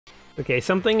Okay,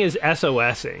 something is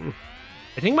SOSing.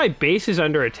 I think my base is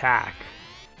under attack.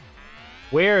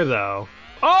 Where, though?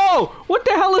 Oh! What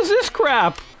the hell is this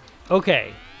crap?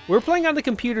 Okay, we're playing on the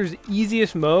computer's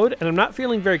easiest mode, and I'm not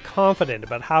feeling very confident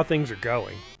about how things are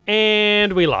going.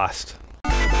 And we lost.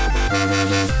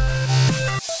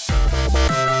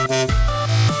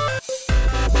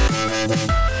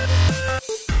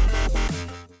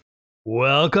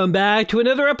 Welcome back to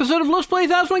another episode of Let's Play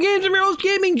 1001 Games. I'm your host,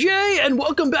 Gaming Jay, and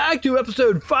welcome back to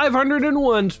episode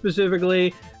 501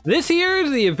 specifically. This here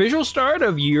is the official start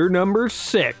of year number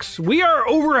 6. We are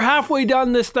over halfway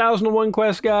done this 1001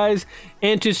 quest, guys,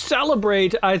 and to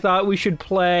celebrate, I thought we should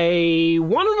play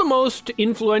one of the most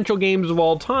influential games of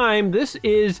all time. This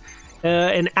is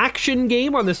an action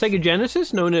game on the Sega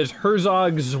Genesis known as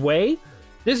Herzog Zwei.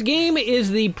 This game is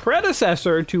the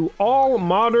predecessor to all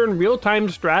modern real-time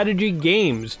strategy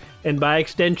games, and by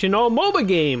extension, all MOBA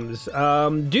games.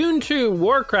 Dune 2,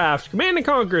 Warcraft, Command &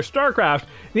 Conquer, StarCraft,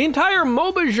 the entire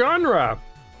MOBA genre.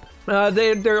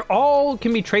 They're all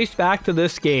can be traced back to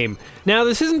this game. Now,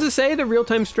 this isn't to say that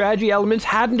real-time strategy elements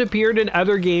hadn't appeared in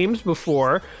other games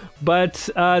before, but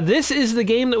this is the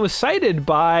game that was cited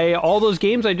by all those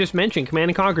games I just mentioned: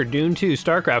 Command & Conquer, Dune 2,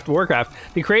 StarCraft, Warcraft.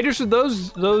 The creators of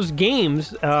those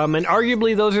games, and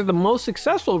arguably those are the most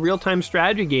successful real-time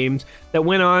strategy games that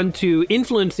went on to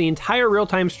influence the entire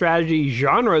real-time strategy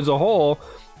genre as a whole,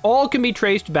 all can be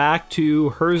traced back to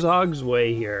Herzog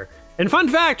Zwei here. And fun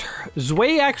fact,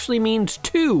 Zwei actually means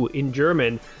 2 in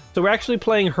German, so we're actually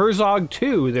playing Herzog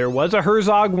 2. There was a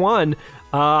Herzog 1.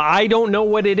 I don't know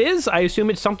what it is. I assume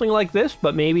it's something like this,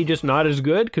 but maybe just not as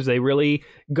good because they really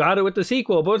got it with the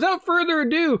sequel. But without further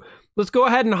ado, let's go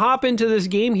ahead and hop into this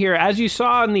game here. As you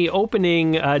saw in the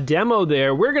opening demo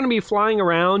there, we're going to be flying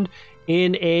around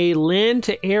in a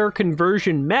land-to-air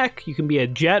conversion mech. You can be a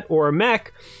jet or a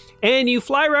mech. And you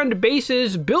fly around to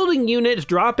bases, building units,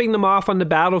 dropping them off on the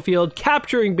battlefield,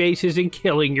 capturing bases, and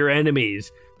killing your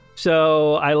enemies.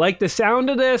 So I like the sound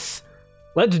of this.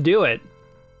 Let's do it.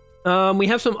 We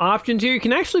have some options here. You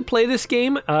can actually play this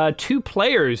game 2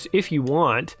 players if you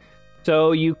want.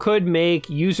 So you could make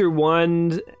user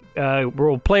 1,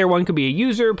 player 1 could be a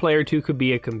user, player 2 could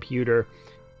be a computer.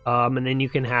 And then you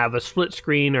can have a split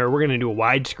screen, or we're going to do a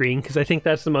widescreen because I think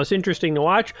that's the most interesting to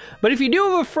watch. But if you do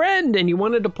have a friend and you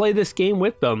wanted to play this game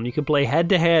with them, you can play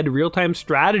head-to-head real-time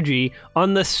strategy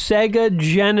on the Sega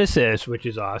Genesis, which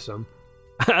is awesome.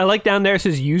 I like down there it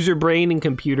says user brain and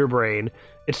computer brain.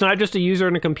 It's not just a user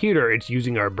and a computer, it's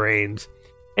using our brains.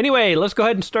 Anyway, let's go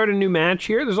ahead and start a new match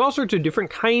here. There's all sorts of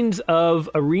different kinds of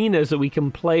arenas that we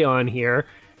can play on here.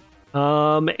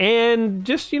 And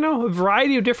just, you know, a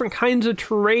variety of different kinds of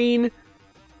terrain.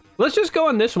 Let's just go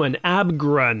on this one,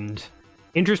 Abgrund.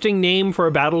 Interesting name for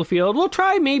a battlefield. We'll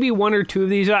try maybe 1 or 2 of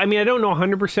these. I mean, I don't know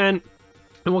 100%,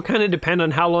 and will kind of depend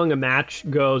on how long a match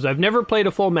goes. I've never played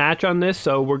a full match on this,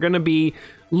 so we're going to be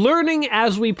learning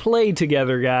as we play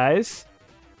together, guys.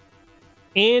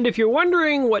 And if you're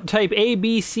wondering what type A,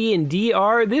 B, C, and D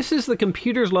are, this is the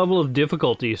computer's level of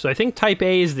difficulty. So I think type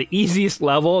A is the easiest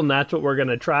level, and that's what we're going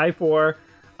to try for.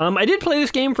 I did play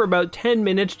this game for about 10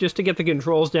 minutes just to get the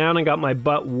controls down and got my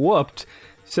butt whooped.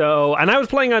 So, and I was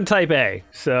playing on type A.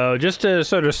 So just to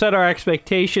sort of set our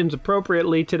expectations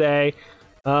appropriately today,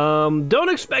 don't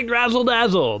expect razzle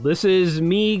dazzle. This is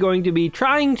me going to be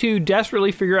trying to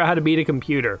desperately figure out how to beat a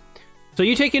computer. So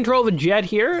you take control of a jet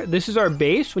here. This is our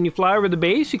base. When you fly over the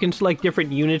base, you can select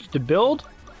different units to build.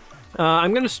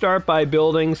 I'm going to start by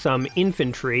building some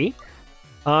infantry.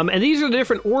 And these are the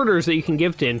different orders that you can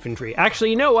give to infantry.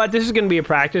 Actually, you know what? This is going to be a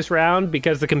practice round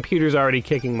because the computer's already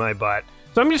kicking my butt.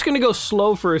 So I'm just going to go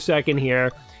slow for a second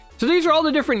here. So these are all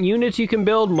the different units you can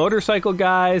build. Motorcycle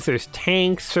guys, there's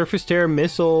tanks, surface-to-air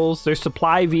missiles, there's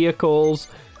supply vehicles,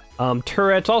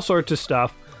 turrets, all sorts of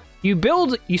stuff. You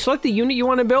select the unit you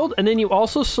want to build, and then you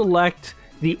also select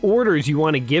the orders you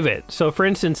want to give it. So for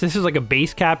instance, this is like a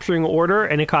base capturing order,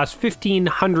 and it costs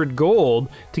 1,500 gold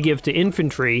to give to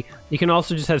infantry. You can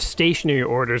also just have stationary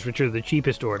orders, which are the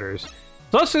cheapest orders.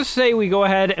 So let's just say we go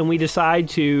ahead and we decide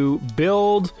to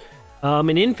build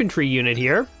an infantry unit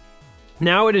here.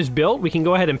 Now it is built, we can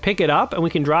go ahead and pick it up, and we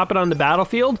can drop it on the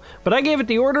battlefield, but I gave it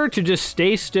the order to just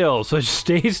stay still, so it just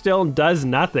stays still and does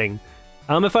nothing.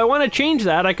 If I want to change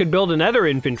that, I could build another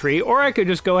infantry, or I could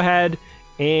just go ahead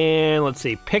and, let's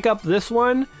see, pick up this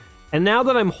one. And now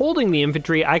that I'm holding the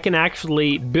infantry, I can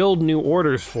actually build new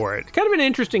orders for it. Kind of an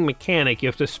interesting mechanic. You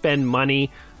have to spend money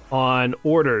on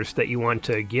orders that you want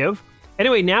to give.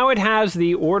 Anyway, now it has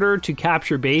the order to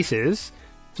capture bases.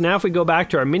 So now if we go back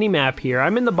to our mini-map here,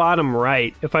 I'm in the bottom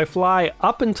right. If I fly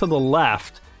up and to the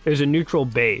left, there's a neutral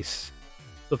base.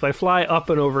 So if I fly up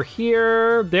and over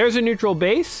here, there's a neutral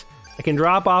base. I can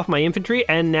drop off my infantry,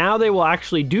 and now they will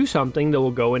actually do something that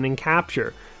will go in and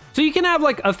capture. So you can have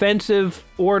like offensive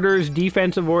orders,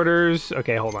 defensive orders.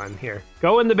 Okay, hold on here.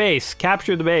 Go in the base,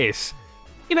 capture the base.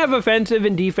 You can have offensive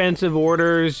and defensive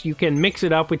orders. You can mix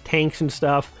it up with tanks and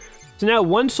stuff. So now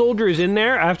 1 soldier is in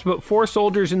there. I have to put 4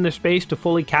 soldiers in this base to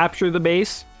fully capture the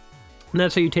base. And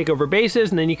that's how you take over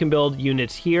bases, and then you can build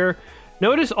units here.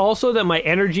 Notice also that my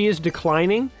energy is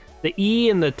declining. The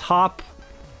E in the top,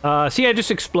 see, I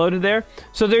just exploded there.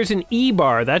 So there's an E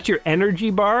bar, that's your energy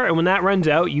bar, and when that runs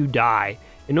out, you die.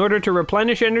 In order to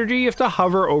replenish energy, you have to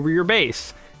hover over your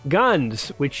base. Guns,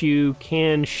 which you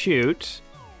can shoot,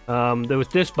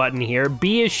 with this button here.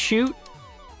 B is shoot,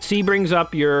 C brings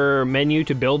up your menu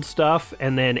to build stuff,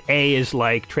 and then A is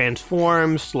like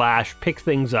transform / pick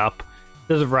things up.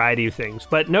 There's a variety of things.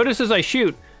 But notice as I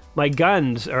shoot, my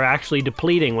guns are actually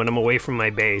depleting when I'm away from my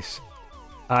base.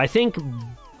 I think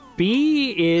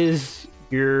B is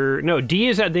your... No, D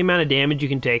is the amount of damage you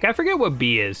can take. I forget what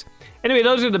B is. Anyway,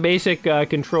 those are the basic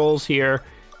controls here.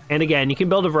 And again, you can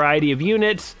build a variety of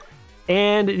units.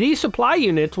 And these supply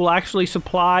units will actually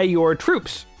supply your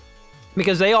troops,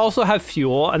 because they also have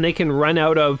fuel and they can run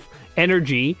out of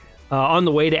energy on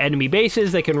the way to enemy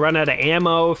bases. They can run out of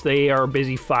ammo if they are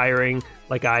busy firing,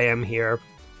 like I am here.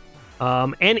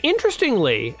 And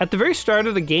interestingly, at the very start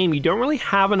of the game, you don't really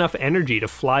have enough energy to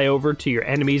fly over to your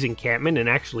enemy's encampment and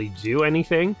actually do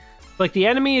anything. Like, the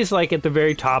enemy is like at the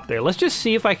very top there. Let's just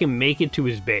see if I can make it to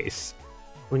his base.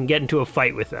 We can get into a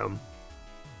fight with them.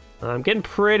 I'm getting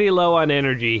pretty low on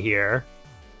energy here.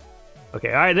 Okay,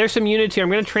 all right, there's some units here. I'm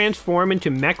going to transform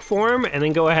into mech form and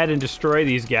then go ahead and destroy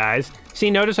these guys. See,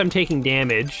 notice I'm taking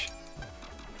damage.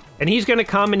 And he's going to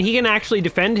come and he can actually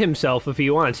defend himself if he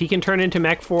wants. He can turn into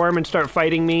mech form and start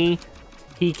fighting me.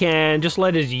 He can just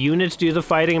let his units do the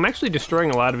fighting. I'm actually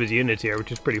destroying a lot of his units here,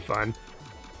 which is pretty fun.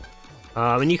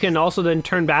 And you can also then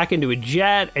turn back into a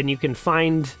jet, and you can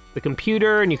find the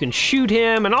computer, and you can shoot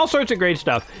him, and all sorts of great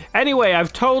stuff. Anyway,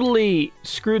 I've totally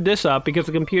screwed this up because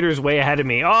the computer's way ahead of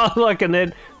me. Oh, look, and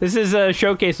then this is a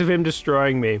showcase of him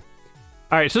destroying me.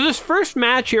 All right, so this first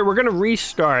match here, we're going to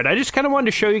restart. I just kind of wanted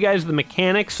to show you guys the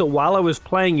mechanics, so while I was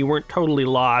playing, you weren't totally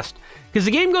lost. Because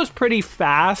the game goes pretty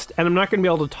fast, and I'm not going to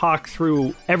be able to talk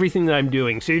through everything that I'm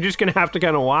doing. So you're just going to have to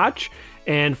kind of watch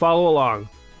and follow along.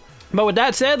 But with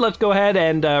that said, let's go ahead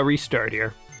and restart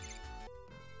here.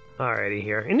 Alrighty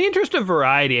here. In the interest of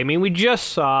variety, I mean, we just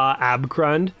saw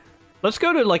Abgrund. Let's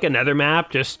go to like another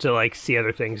map just to like see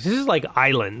other things. This is like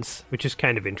islands, which is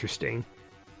kind of interesting.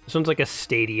 This one's like a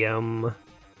stadium.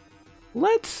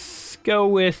 Let's go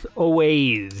with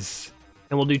Oaze.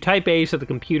 And we'll do type A so the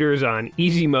computer is on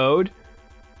easy mode.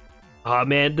 Oh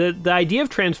man, the idea of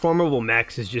transformable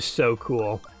mechs is just so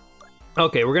cool.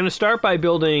 Okay, we're going to start by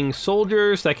building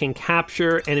soldiers that can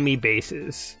capture enemy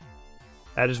bases.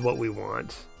 That is what we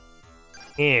want.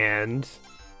 And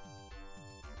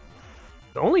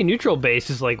the only neutral base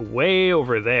is like way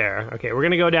over there. Okay, we're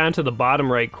going to go down to the bottom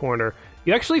right corner.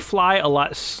 You actually fly a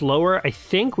lot slower, I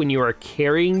think, when you are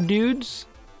carrying dudes.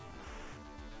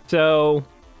 So,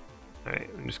 all right,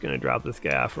 I'm just going to drop this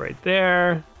guy off right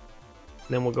there.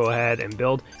 Then we'll go ahead and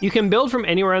build. You can build from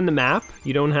anywhere on the map.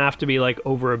 You don't have to be like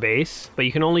over a base, but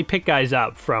you can only pick guys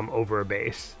up from over a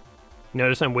base.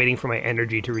 Notice I'm waiting for my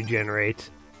energy to regenerate.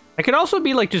 I could also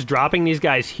be like just dropping these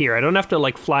guys here. I don't have to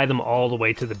like fly them all the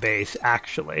way to the base,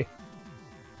 actually.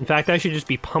 In fact, I should just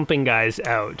be pumping guys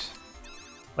out.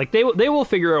 Like they will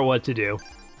figure out what to do.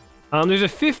 There's a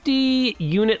 50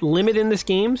 unit limit in this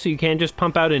game, so you can't just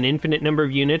pump out an infinite number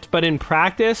of units. But in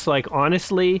practice, like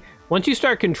honestly, once you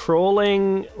start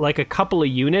controlling like a couple of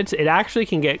units, it actually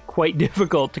can get quite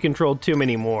difficult to control too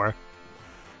many more.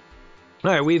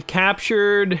 All right, we've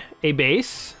captured a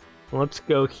base. Let's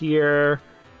go here.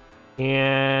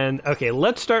 And okay,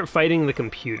 let's start fighting the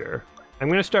computer. I'm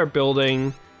gonna start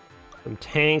building some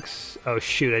tanks. Oh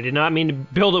shoot, I did not mean to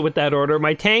build it with that order.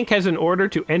 My tank has an order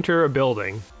to enter a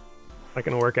building. Not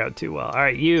gonna work out too well. All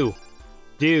right, you,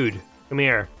 dude, come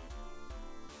here.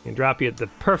 And drop you at the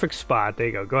perfect spot. There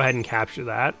you go. Go ahead and capture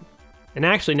that. And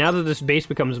actually, now that this base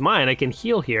becomes mine, I can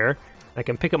heal here. I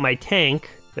can pick up my tank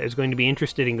that is going to be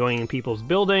interested in going in people's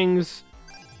buildings.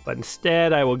 But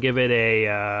instead, I will give it a,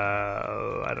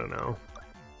 I don't know,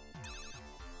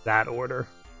 that order.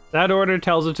 That order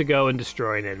tells it to go and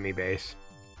destroy an enemy base.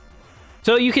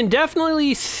 So you can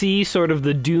definitely see sort of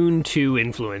the Dune 2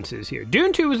 influences here.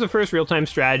 Dune 2 was the first real-time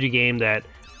strategy game that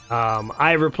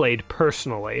I ever played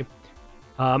personally.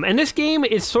 And this game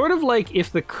is sort of like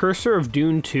if the cursor of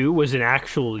Dune 2 was an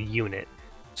actual unit.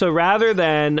 So rather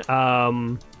than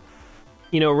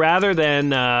you know, rather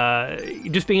than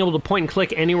just being able to point and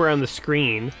click anywhere on the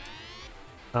screen,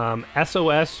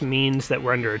 SOS means that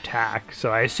we're under attack.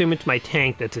 So I assume it's my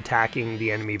tank that's attacking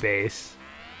the enemy base.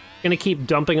 Gonna keep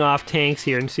dumping off tanks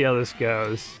here and see how this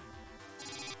goes.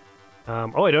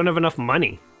 Oh, I don't have enough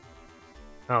money.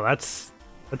 Oh, that's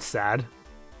sad.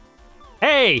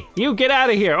 Hey, you get out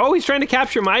of here. Oh, he's trying to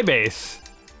capture my base.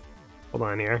 Hold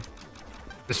on here.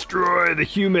 Destroy the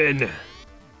human.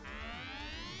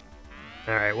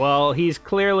 All right, well, he's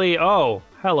clearly, oh,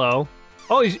 hello.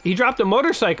 Oh, he dropped a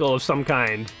motorcycle of some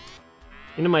kind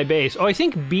into my base. Oh, I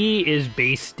think B is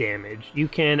base damage. You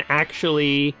can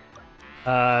actually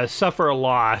suffer a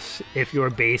loss if your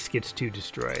base gets too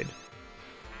destroyed.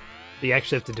 So you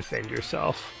actually have to defend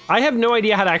yourself. I have no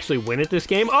idea how to actually win at this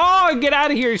game. Oh, get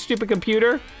out of here, you stupid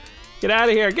computer. Get out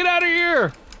of here, get out of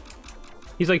here.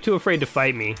 He's like too afraid to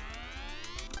fight me.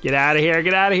 Get out of here,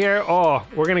 get out of here. Oh,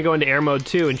 we're gonna go into air mode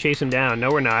 2 and chase him down.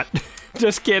 No, we're not.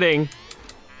 Just kidding.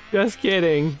 Just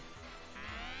kidding.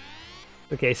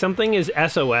 Okay, something is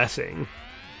SOSing.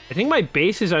 I think my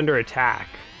base is under attack.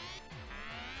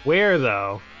 Where,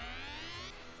 though?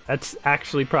 That's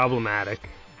actually problematic.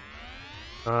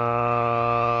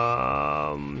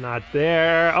 Not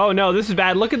there. Oh, no, this is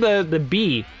bad. Look at the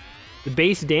B. The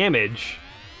base damage.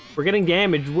 We're getting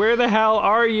damaged. Where the hell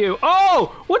are you?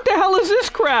 Oh! What the hell is this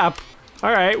crap?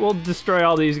 All right, we'll destroy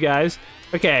all these guys.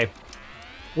 Okay.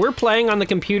 We're playing on the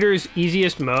computer's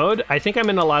easiest mode. I think I'm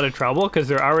in a lot of trouble because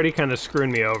they're already kind of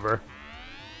screwing me over.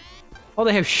 Oh,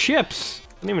 they have ships.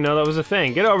 I didn't even know that was a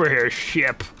thing. Get over here,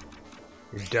 ship.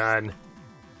 You're done.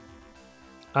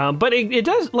 But it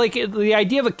does, like, the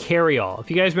idea of a carryall. If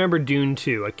you guys remember Dune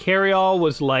 2, a carryall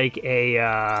was like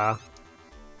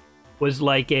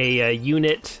a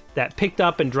unit that picked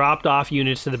up and dropped off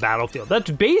units to the battlefield.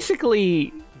 That's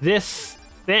basically this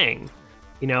thing.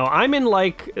 You know, I'm in,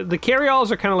 like, the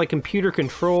carryalls are kind of like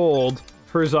computer-controlled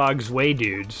Herzog Zwei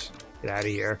dudes. Get out of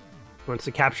here. Wants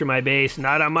to capture my base,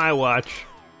 not on my watch.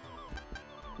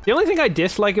 The only thing I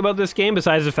dislike about this game,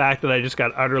 besides the fact that I just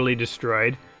got utterly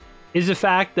destroyed, is the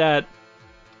fact that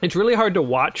it's really hard to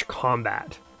watch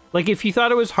combat. Like, if you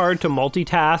thought it was hard to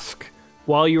multitask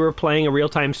while you were playing a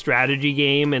real-time strategy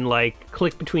game and, like,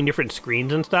 click between different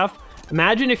screens and stuff,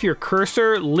 imagine if your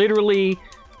cursor literally,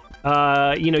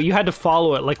 you know, you had to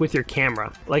follow it, like, with your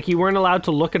camera. Like, you weren't allowed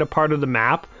to look at a part of the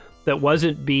map that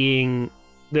wasn't being,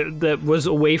 that was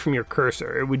away from your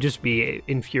cursor. It would just be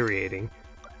infuriating.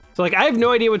 So, like, I have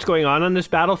no idea what's going on this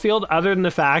battlefield, other than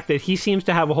the fact that he seems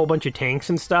to have a whole bunch of tanks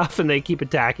and stuff, and they keep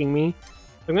attacking me.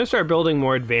 I'm gonna start building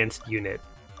more advanced units.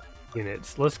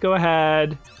 Let's go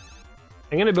ahead.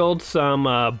 I'm gonna build some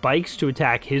bikes to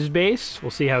attack his base.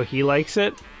 We'll see how he likes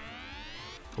it.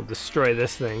 We'll destroy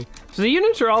this thing. So the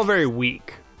units are all very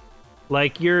weak.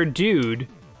 Like, your dude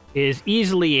is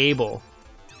easily able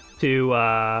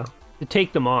to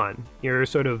take them on. You're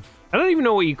sort of, I don't even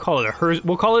know what you call it.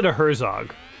 We'll call it a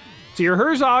Herzog. So your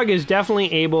Herzog is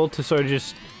definitely able to sort of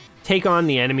just take on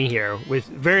the enemy here with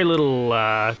very little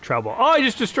trouble. Oh, I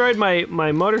just destroyed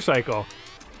my motorcycle.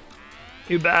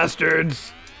 You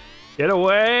bastards. Get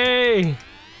away.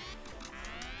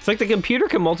 It's like the computer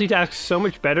can multitask so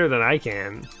much better than I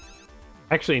can.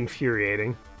 Actually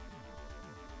infuriating.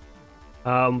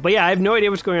 But yeah, I have no idea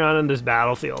what's going on in this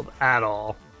battlefield at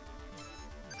all.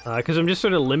 Because I'm just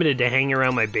sort of limited to hanging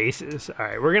around my bases. All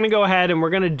right, we're going to go ahead and we're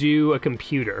going to do a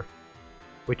computer.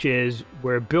 Which is,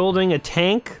 we're building a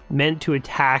tank meant to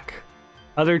attack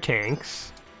other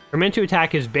tanks. We're meant to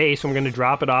attack his base, and we're going to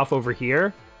drop it off over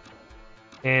here.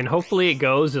 And hopefully it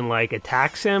goes and, like,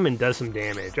 attacks him and does some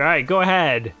damage. All right, go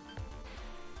ahead.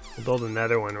 We'll build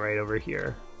another one right over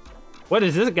here. What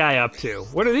is this guy up to?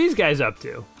 What are these guys up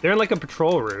to? They're in, like, a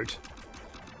patrol route.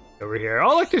 Over here.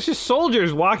 Oh, look, there's just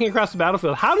soldiers walking across the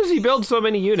battlefield. How does he build so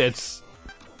many units?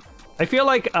 I feel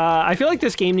like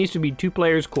this game needs to be 2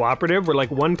 players cooperative, where, like,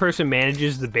 one person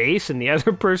manages the base and the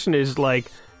other person is,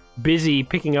 like, busy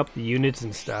picking up the units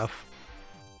and stuff.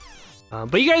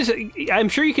 But you guys, I'm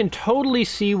sure you can totally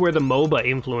see where the MOBA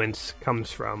influence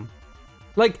comes from.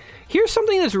 Like, here's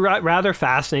something that's rather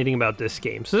fascinating about this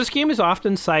game. So this game is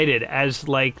often cited as,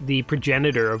 like, the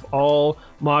progenitor of all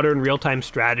modern real-time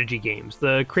strategy games.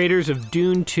 The creators of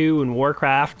Dune 2 and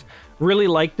Warcraft really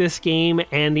liked this game,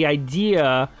 and the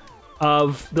idea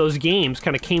of those games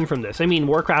kind of came from this. I mean,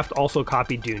 Warcraft also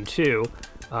copied Dune 2,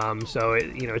 so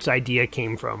it, you know, its idea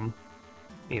came from,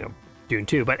 you know, Dune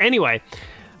 2. But anyway,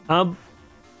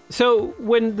 so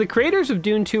when the creators of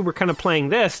Dune 2 were kind of playing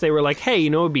this, they were like, hey,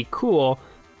 you know what would be cool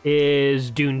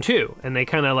is Dune 2, and they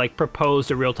kind of like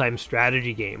proposed a real-time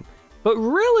strategy game. But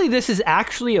really, this is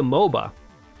actually a MOBA.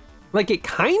 Like, it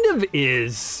kind of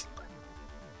is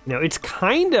You know, it's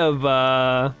kind of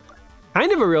a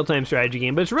real-time strategy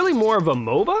game, but it's really more of a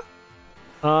MOBA.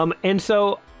 And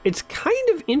so it's kind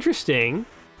of interesting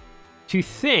to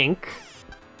think.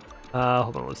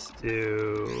 Hold on, let's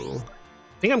do.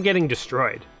 I think I'm getting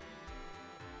destroyed.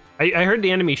 I heard the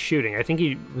enemy shooting. I think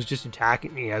he was just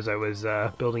attacking me as I was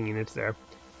building units there.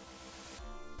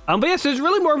 But yes, it's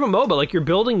really more of a MOBA. Like, you're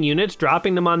building units,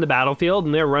 dropping them on the battlefield,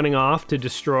 and they're running off to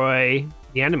destroy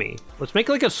the enemy. Let's make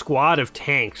like a squad of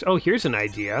tanks. Oh, here's an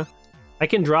idea. I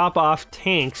can drop off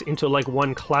tanks into like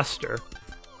one cluster.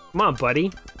 Come on,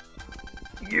 buddy.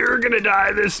 You're gonna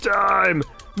die this time.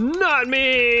 Not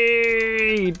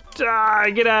me. Die.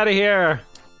 Get out of here.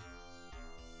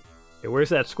 Okay, where's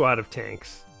that squad of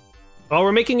tanks? Oh,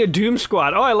 we're making a Doom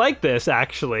squad. Oh, I like this,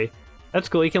 actually. That's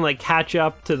cool. You can, like, catch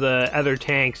up to the other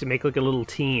tanks and make, like, a little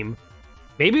team.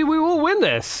 Maybe we will win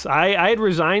this. I had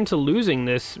resigned to losing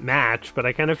this match, but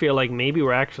I kind of feel like maybe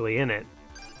we're actually in it.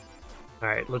 All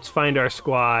right, let's find our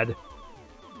squad.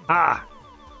 Ah,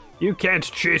 you can't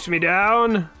chase me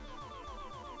down.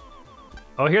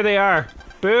 Oh, here they are.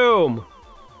 Boom.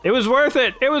 It was worth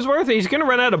it. It was worth it. He's going to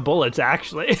run out of bullets,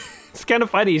 actually. It's kind of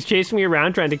funny. He's chasing me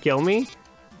around trying to kill me.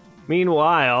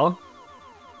 Meanwhile,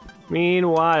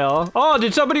 oh,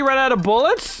 did somebody run out of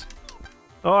bullets?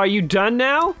 Oh, are you done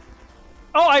now?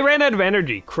 Oh, I ran out of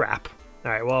energy. Crap.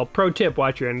 All right, well, pro tip,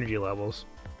 watch your energy levels.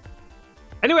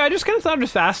 Anyway, I just kind of thought it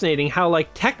was fascinating how, like,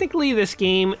 technically this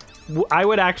game, I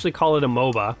would actually call it a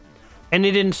MOBA, and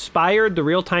it inspired the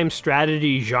real-time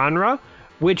strategy genre,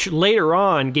 which later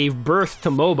on gave birth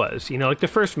to MOBAs. You know, like the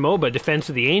first MOBA, Defense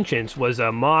of the Ancients, was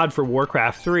a mod for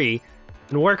Warcraft 3,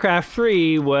 and Warcraft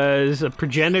 3 was a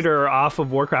progenitor off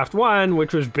of Warcraft 1,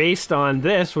 which was based on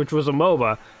this, which was a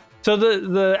MOBA. So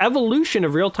the evolution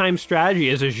of real-time strategy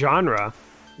as a genre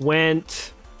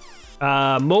went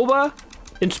MOBA,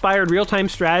 inspired real-time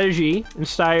strategy,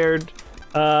 inspired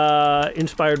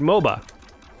MOBA,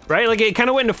 right? Like, it kind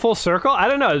of went into full circle. I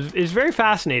don't know. It's very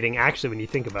fascinating, actually, when you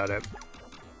think about it.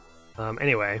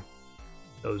 Anyway,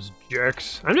 those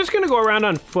jerks. I'm just going to go around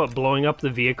on foot blowing up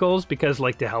the vehicles because,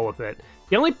 like, to hell with it.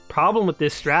 The only problem with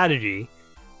this strategy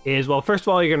is, well, first of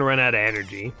all, you're going to run out of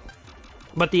energy.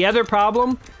 But the other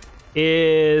problem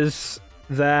is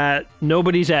that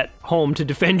nobody's at home to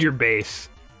defend your base.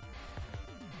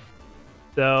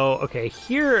 So, okay,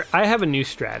 here I have a new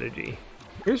strategy.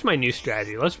 Here's my new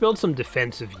strategy. Let's build some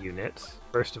defensive units,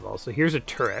 first of all. So here's a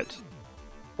turret.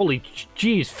 Holy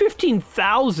jeez,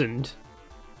 15,000!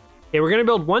 Okay, we're going to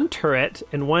build one turret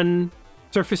and one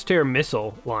surface-to-air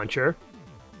missile launcher.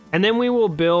 And then we will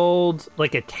build,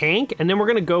 like, a tank, and then we're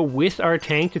going to go with our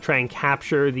tank to try and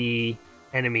capture the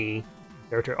enemy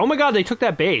territory. Oh my god, they took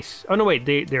that base! Oh no, wait,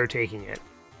 they're taking it.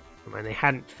 Come on, they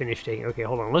hadn't finished taking it. Okay,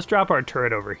 hold on, let's drop our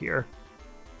turret over here.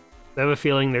 I have a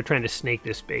feeling they're trying to snake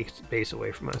this base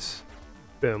away from us.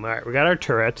 Boom, alright, we got our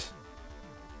turret.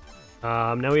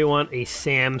 Now we want a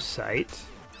SAM site.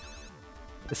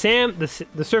 The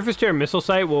surface-to-air missile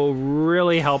site will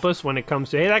really help us when it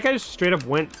comes to... Hey, that guy just straight up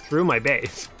went through my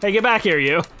base. Hey, get back here,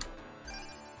 you!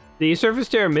 The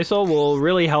surface-to-air missile will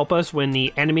really help us when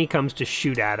the enemy comes to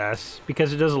shoot at us,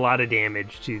 because it does a lot of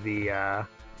damage to the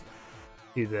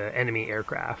enemy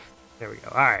aircraft. There we go.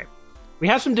 Alright. We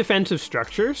have some defensive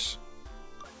structures.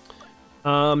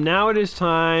 Now it is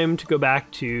time to go back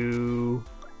to...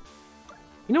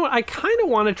 You know what? I kind of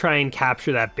want to try and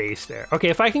capture that base there. Okay,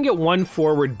 if I can get one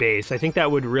forward base, I think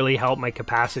that would really help my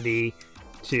capacity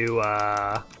to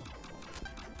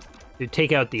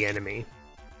take out the enemy.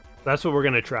 That's what we're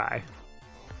going to try.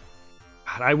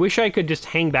 God, I wish I could just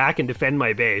hang back and defend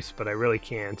my base, but I really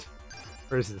can't.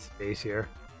 Where's this base here?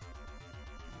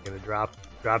 I'm going to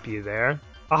drop you there.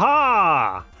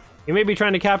 Aha! You may be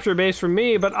trying to capture a base from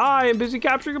me, but I am busy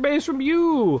capturing a base from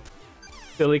you!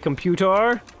 Silly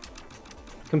computer.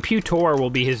 Computor will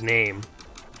be his name.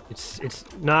 It's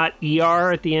not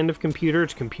ER at the end of computer,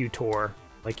 it's computor.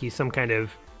 Like he's some kind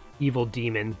of evil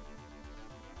demon.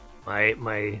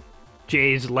 My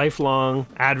Jay's lifelong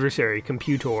adversary,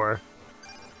 computer.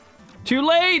 Too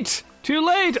late! Too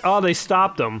late! Oh, they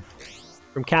stopped him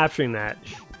from capturing that.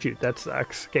 Shoot, that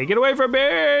sucks. Okay, get away from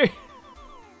me!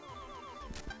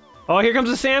 Oh, here comes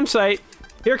the SAM site.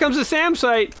 Here comes the SAM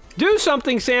site. Do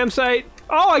something, SAM site.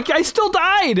 Oh, I still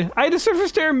died! I had a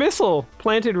surface-to-air missile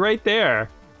planted right there.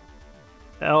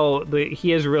 Oh, he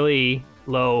has really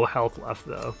low health left,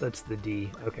 though. That's the D.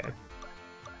 Okay.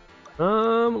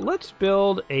 Let's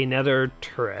build another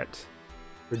turret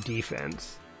for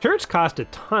defense. Turrets cost a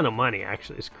ton of money,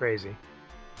 actually. It's crazy.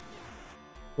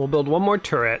 We'll build one more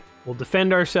turret. We'll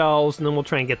defend ourselves, and then we'll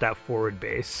try and get that forward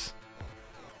base.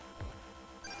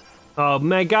 Oh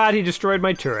my god, he destroyed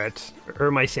my turret.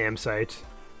 Or my SAM site.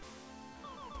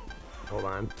 Hold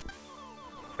on.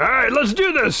 Alright, let's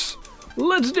do this!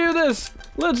 Let's do this!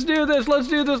 Let's do this! Let's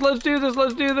do this! Let's do this!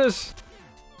 Let's do this!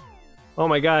 Oh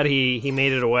my god, he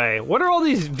made it away. What are all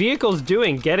these vehicles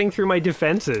doing getting through my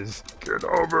defenses? Get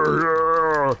over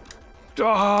here!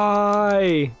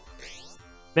 Die!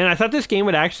 Man, I thought this game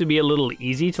would actually be a little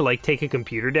easy to, like, take a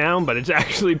computer down, but it's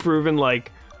actually proven,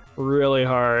 like, really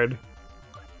hard.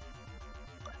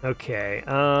 Okay,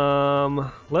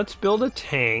 let's build a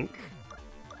tank.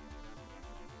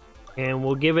 And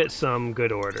we'll give it some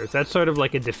good orders. That's sort of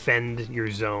like a defend your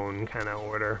zone kind of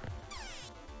order.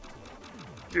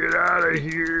 Get out of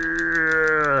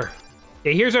here!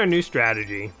 Okay, here's our new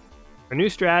strategy. Our new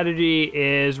strategy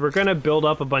is we're gonna build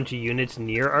up a bunch of units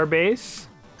near our base,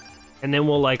 and then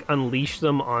we'll like unleash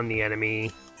them on the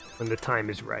enemy when the time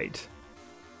is right.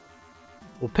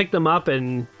 We'll pick them up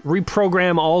and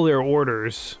reprogram all their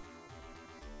orders.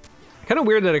 Kind of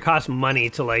weird that it costs money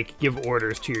to like give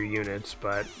orders to your units,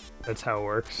 but that's how it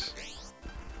works.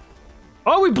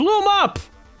 Oh, we blew them up!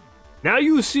 Now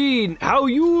you see how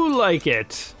you like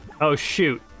it. Oh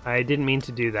shoot, I didn't mean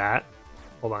to do that.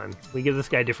 Hold on, we give this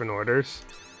guy different orders.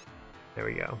 There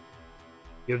we go.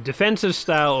 You have defensive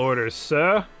style orders,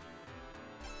 sir.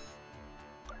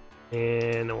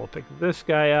 And then we'll pick this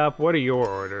guy up. What are your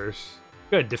orders?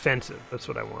 Good, defensive, that's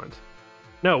what I want.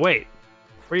 No, wait,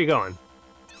 where are you going?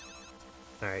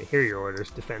 All right, here are your orders,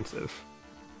 defensive.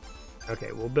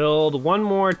 Okay, we'll build one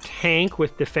more tank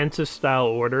with defensive style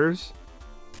orders.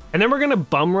 And then we're gonna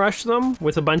bum rush them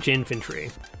with a bunch of infantry.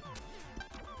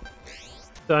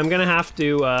 So I'm gonna have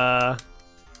to,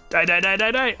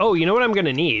 die. Oh, you know what I'm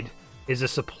gonna need? Is a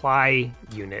supply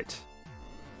unit.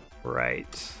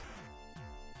 Right.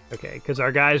 Okay, because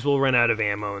our guys will run out of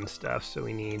ammo and stuff, so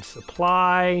we need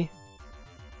supply.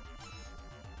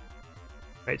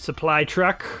 Right, supply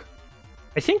truck.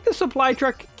 I think the supply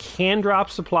truck can drop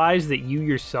supplies that you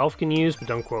yourself can use, but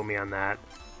don't quote me on that.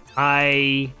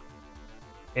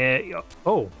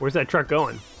 Oh, where's that truck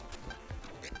going?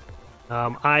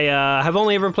 I have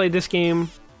only ever played this game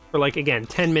for, like, again,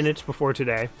 10 minutes before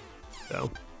today.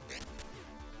 So.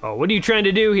 Oh, what are you trying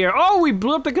to do here? Oh, we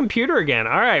blew up the computer again.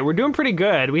 All right, we're doing pretty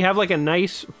good. We have, like, a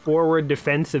nice forward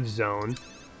defensive zone.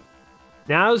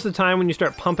 Now's the time when you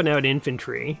start pumping out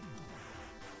infantry.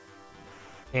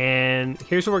 And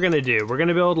here's what we're gonna do. We're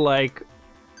gonna build like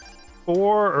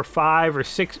 4 or 5 or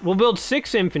 6. We'll build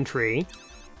 6 infantry.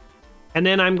 And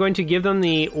then I'm going to give them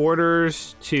the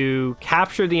orders to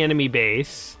capture the enemy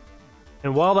base.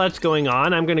 And while that's going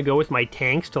on, I'm gonna go with my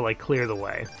tanks to like clear the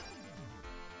way.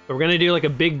 So we're gonna do like a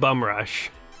big bum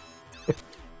rush.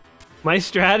 My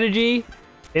strategy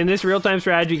in this real-time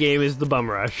strategy game is the bum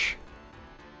rush.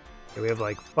 Okay, we have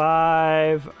like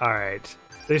 5. All right.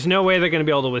 There's no way they're going to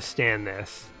be able to withstand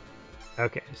this.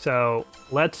 Okay, so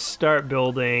let's start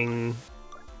building...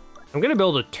 I'm going to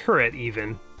build a turret,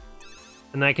 even.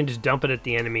 And I can just dump it at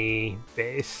the enemy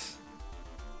base.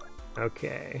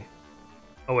 Okay.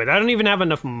 Oh, wait, I don't even have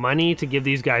enough money to give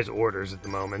these guys orders at the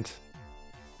moment.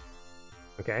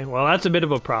 Okay, well, that's a bit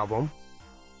of a problem.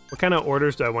 What kind of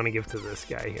orders do I want to give to this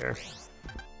guy here?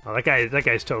 Oh, that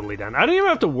guy's totally done. I don't even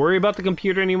have to worry about the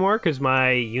computer anymore, because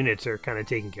my units are kind of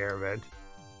taking care of it.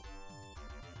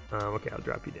 Okay, I'll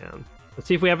drop you down. Let's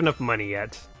see if we have enough money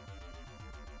yet.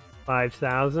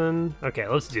 5,000. Okay,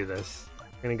 let's do this. I'm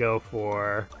gonna go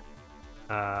for...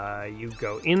 you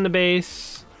go in the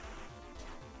base.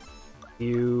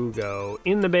 You go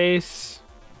in the base.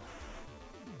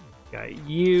 Got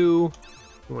you.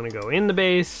 You wanna go in the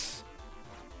base.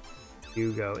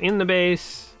 You go in the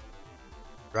base.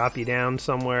 Drop you down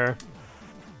somewhere.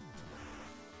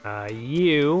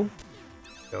 You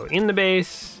go in the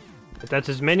base. But that's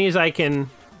as many as I can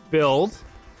build.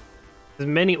 As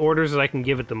many orders as I can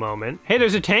give at the moment. Hey,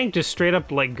 there's a tank just straight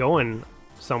up, like, going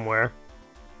somewhere.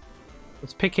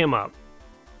 Let's pick him up.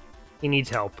 He needs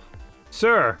help.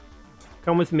 Sir,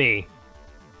 come with me.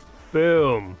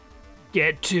 Boom.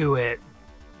 Get to it.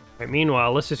 All right,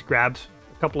 meanwhile, let's just grab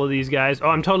a couple of these guys. Oh,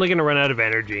 I'm totally gonna run out of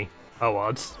energy. Oh,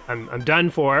 well, I'm done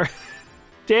for.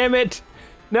 Damn it.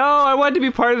 No, I wanted to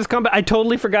be part of this combat. I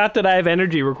totally forgot that I have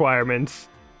energy requirements.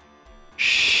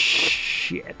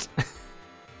 Shit.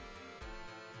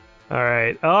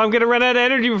 Alright. Oh, I'm gonna run out of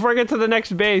energy before I get to the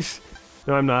next base.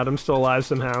 No, I'm not. I'm still alive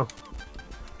somehow.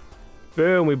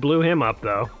 Boom, we blew him up,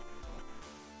 though.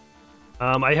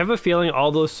 I have a feeling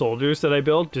all those soldiers that I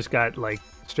built just got, like,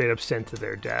 straight up sent to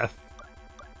their death.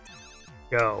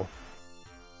 Go.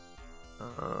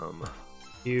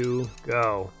 You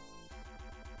go.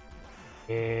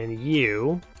 And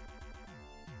you...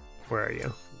 Where are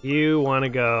you? You want to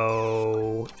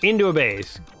go into a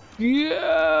base.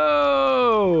 Yo!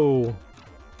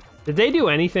 Did they do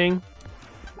anything?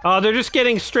 Oh, they're just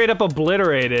getting straight up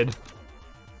obliterated.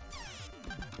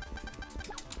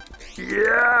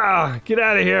 Yeah! Get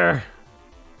out of here.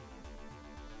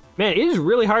 Man, it is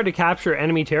really hard to capture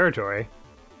enemy territory.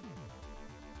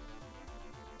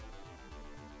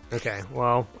 Okay,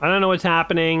 well, I don't know what's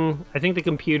happening. I think the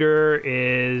computer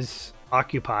is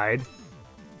occupied.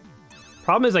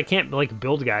 Problem is I can't, like,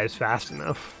 build guys fast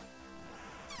enough.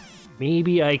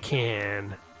 Maybe I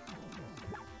can.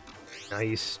 Now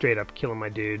he's straight up killing my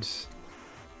dudes.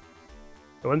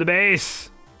 Go in the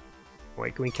base!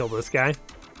 Wait, can we kill this guy?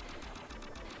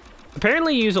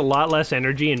 Apparently you use a lot less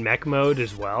energy in mech mode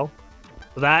as well.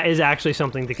 So that is actually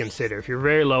something to consider. If you're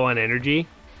very low on energy,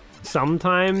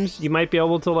 sometimes you might be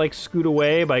able to, like, scoot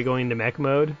away by going to mech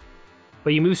mode.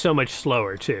 But you move so much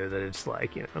slower, too, that it's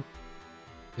like, you know...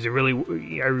 Is it really...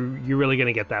 Are you really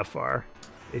gonna get that far?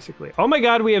 Basically. Oh my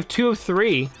god, we have 2 of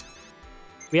 3!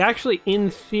 We actually, in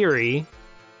theory,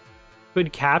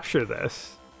 could capture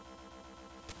this.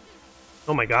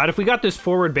 Oh my god, if we got this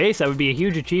forward base, that would be a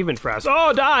huge achievement for us.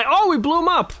 Oh, die! Oh, we blew him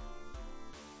up!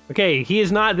 Okay, he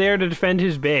is not there to defend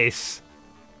his base.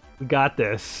 We got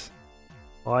this.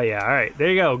 Oh yeah, alright, there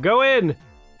you go. Go in!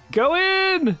 Go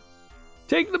in!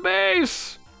 Take the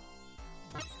base!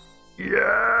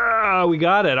 Yeah, we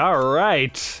got it,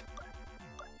 alright.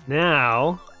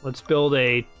 Now, let's build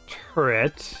a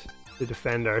turret to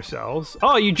defend ourselves.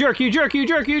 Oh, you jerk, you jerk, you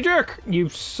jerk, you jerk! You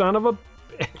son of a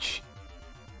bitch.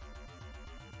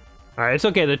 Alright, it's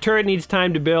okay. The turret needs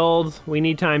time to build. We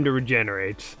need time to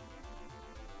regenerate.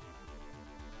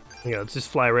 Yeah, let's just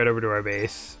fly right over to our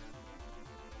base.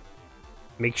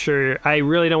 Make sure... I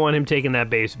really don't want him taking that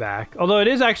base back. Although it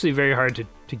is actually very hard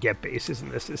to get bases in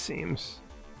this, it seems.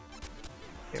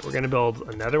 Okay, we're gonna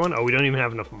build another one. Oh, we don't even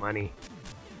have enough money.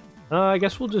 I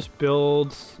guess we'll just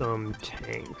build some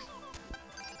tanks.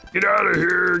 Get out of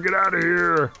here! Get out of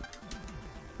here!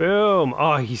 Boom!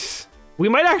 Oh, he's... We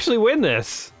might actually win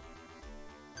this!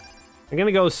 I'm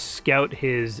gonna go scout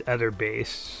his other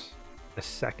base a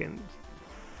second.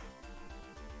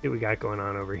 See what we got going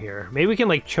on over here. Maybe we can,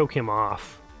 like, choke him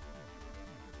off.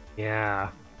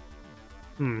 Yeah.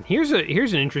 Here's an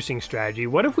interesting strategy.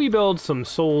 What if we build some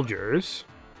soldiers?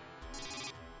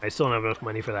 I still don't have enough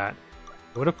money for that.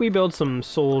 What if we build some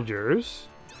soldiers?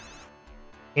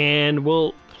 And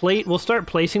we'll start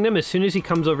placing them as soon as he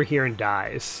comes over here and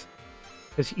dies.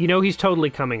 Because, you know, he's totally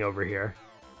coming over here.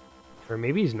 Or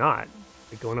maybe he's not.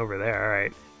 Like, going over there,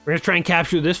 alright. We're gonna try and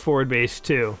capture this forward base,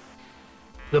 too.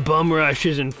 The bum rush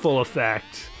is in full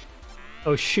effect.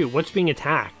 Oh shoot, what's being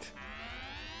attacked?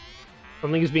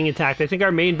 Something is being attacked. I think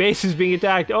our main base is being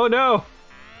attacked. Oh no!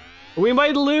 We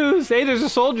might lose! Hey, there's a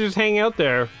soldier just hanging out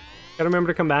there. Gotta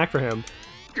remember to come back for him.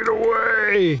 Get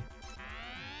away!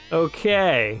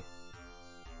 Okay.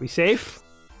 We safe?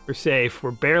 We're safe.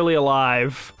 We're barely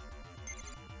alive.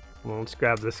 Well, let's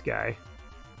grab this guy.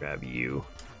 Grab you.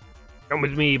 Come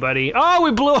with me, buddy. Oh,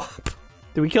 we blew up!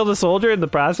 Did we kill the soldier in the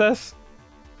process?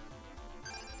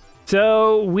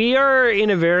 So, we are in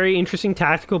a very interesting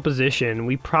tactical position.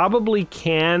 We probably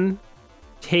can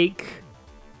take...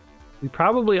 We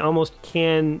probably almost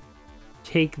can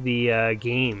take the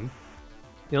game.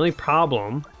 The only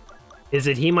problem is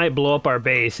that he might blow up our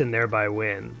base and thereby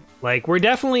win. Like, we're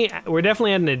definitely at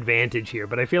an advantage here,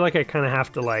 but I feel like I kind of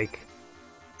have to, like,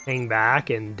 hang back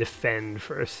and defend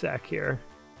for a sec here.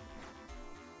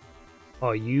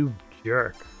 Oh, you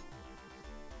jerk.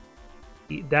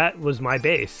 That was my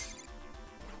base.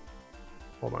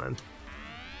 Hold on.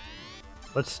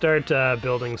 Let's start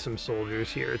building some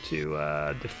soldiers here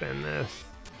to defend this.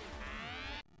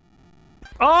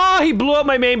 Oh, he blew up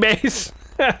my main base!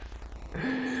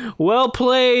 Well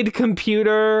played,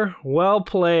 computer. Well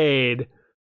played.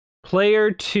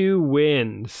 Player 2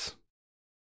 wins.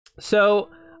 So,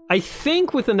 I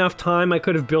think with enough time I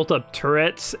could have built up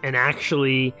turrets and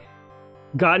actually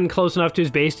gotten close enough to his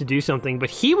base to do something, but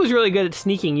he was really good at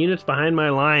sneaking units behind my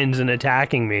lines and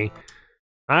attacking me.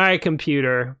 Alright,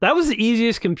 computer. That was the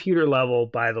easiest computer level,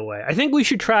 by the way. I think we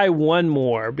should try one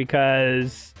more,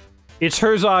 because it's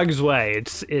Herzog Zwei.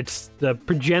 It's the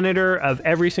progenitor of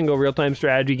every single real-time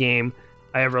strategy game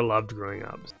I ever loved growing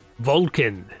up.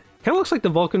 Vulcan. Kind of looks like the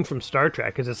Vulcan from Star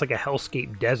Trek, because it's like a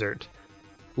hellscape desert.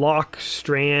 Lock,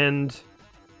 Strand...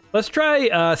 Let's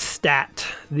try Stat,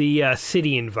 the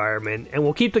city environment, and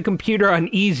we'll keep the computer on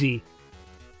easy.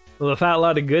 With a fat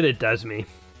lot of good it does me.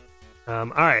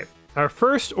 Alright, our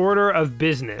first order of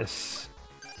business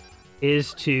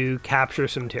is to capture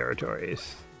some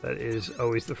territories. That is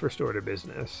always the first order of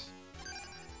business.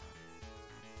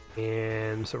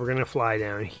 And so we're gonna fly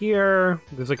down here.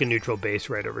 There's like a neutral base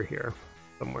right over here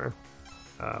somewhere.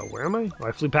 Where am I? Oh,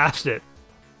 I flew past it.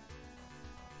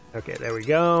 Okay, there we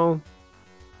go.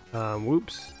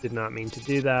 Whoops, did not mean to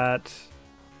do that.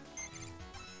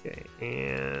 Okay,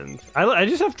 and I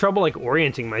just have trouble like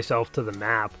orienting myself to the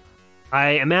map.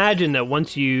 I imagine that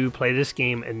once you play this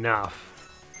game enough,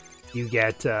 you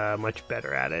get much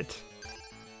better at it.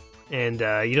 And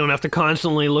you don't have to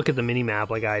constantly look at the mini-map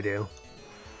like I do.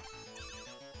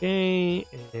 Okay,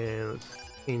 and let's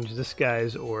change this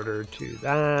guy's order to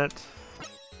that.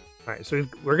 Alright, so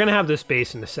we're going to have this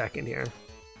base in a second here.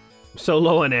 I'm so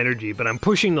low on energy, but I'm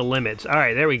pushing the limits.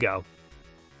 Alright, there we go.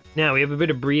 Now we have a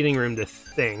bit of breathing room to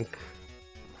think.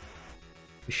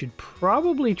 We should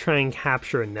probably try and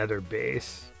capture another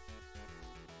base.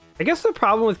 I guess the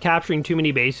problem with capturing too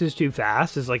many bases too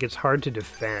fast is like it's hard to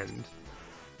defend.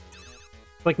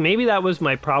 Like maybe that was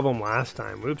my problem last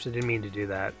time. Oops, I didn't mean to do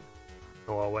that.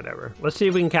 Oh well, whatever. Let's see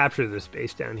if we can capture this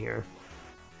base down here.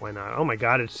 Why not? Oh my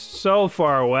god, it's so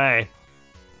far away.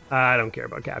 I don't care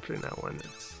about capturing that one.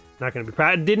 It's not going to be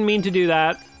proud. I didn't mean to do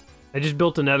that. I just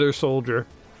built another soldier.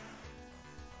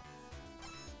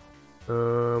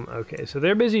 Okay, so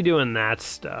they're busy doing that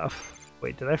stuff.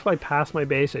 Wait, did I fly past my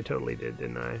base? I totally did,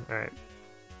 didn't I? Alright.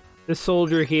 This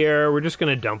soldier here, we're just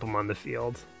going to dump him on the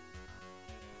field.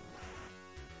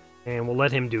 And we'll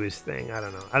let him do his thing. I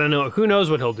don't know. I don't know. Who knows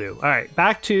what he'll do? Alright,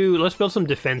 back to... Let's build some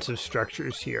defensive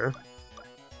structures here.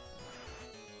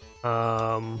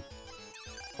 Oh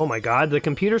my god, the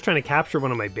computer's trying to capture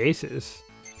one of my bases.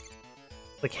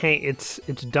 Like, hey, it's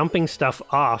dumping stuff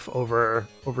off over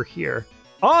here.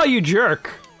 Oh, you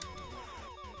jerk!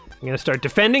 I'm gonna start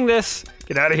defending this.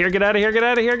 Get out of here, get out of here, get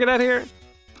out of here, get out of here.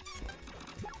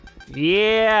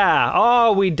 Yeah!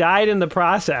 Oh, we died in the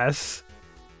process.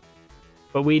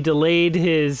 But we delayed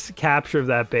his capture of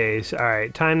that base.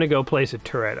 Alright, time to go place a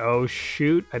turret. Oh,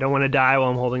 shoot. I don't want to die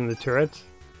while I'm holding the turrets.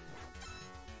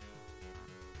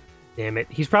 Damn it.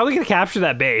 He's probably going to capture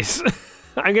that base.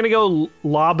 I'm going to go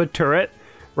lob a turret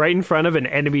right in front of an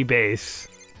enemy base.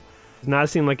 Does not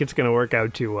seem like it's going to work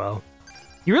out too well.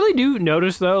 You really do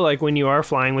notice, though, like when you are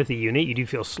flying with a unit, you do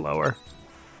feel slower.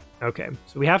 Okay,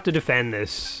 so we have to defend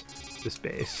this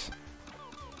base.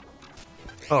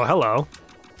 Oh, hello.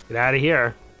 Get out of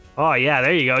here. Oh, yeah,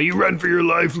 there you go. You run for your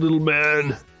life, little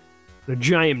man. The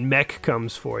giant mech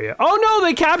comes for you. Oh, no,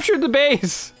 they captured the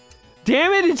base.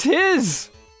 Damn it, it's his.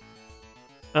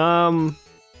 Son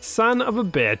of a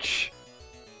bitch.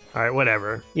 All right,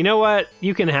 whatever. You know what?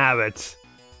 You can have it.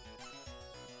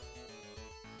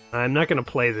 I'm not going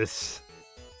to play this.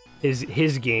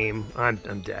 His game. I'm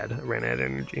dead. I ran out of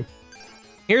energy.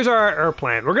 Here's our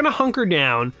plan. We're going to hunker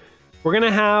down. We're going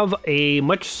to have a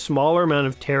much smaller amount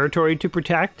of territory to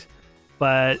protect,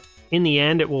 but in the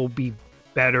end, it will be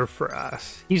better for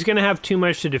us. He's going to have too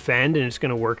much to defend, and it's going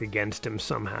to work against him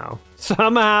somehow.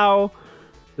 Somehow,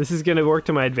 this is going to work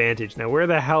to my advantage. Now, where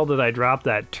the hell did I drop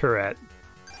that turret?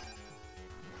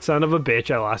 Son of a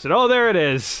bitch, I lost it. Oh, there it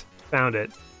is. Found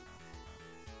it.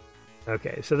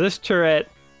 Okay, so this turret,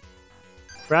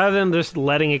 rather than just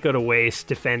letting it go to waste,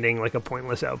 defending like a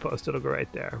pointless outpost, it'll go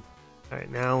right there. All right,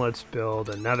 now let's build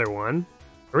another one.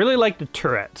 I really like the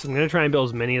turrets. I'm going to try and build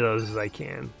as many of those as I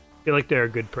can. I feel like they're a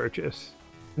good purchase.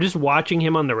 I'm just watching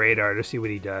him on the radar to see what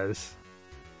he does.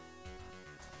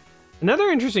 Another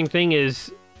interesting thing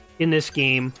is, in this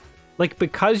game, like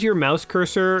because your mouse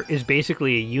cursor is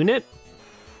basically a unit,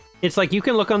 it's like you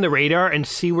can look on the radar and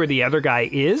see where the other guy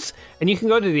is, and you can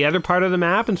go to the other part of the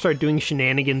map and start doing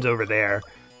shenanigans over there.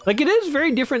 Like, it is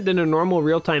very different than a normal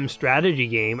real-time strategy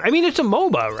game. I mean, it's a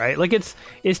MOBA, right? Like, it's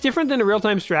different than a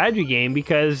real-time strategy game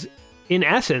because, in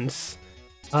essence,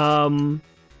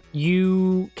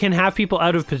 you can have people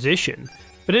out of position.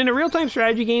 But in a real-time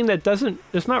strategy game,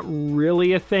 that's not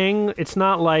really a thing. It's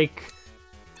not like,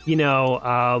 you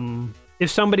know, if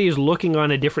somebody is looking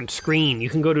on a different screen, you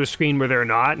can go to a screen where they're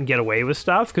not and get away with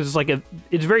stuff, because it's like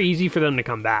it's very easy for them to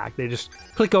come back. They just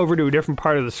click over to a different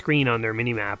part of the screen on their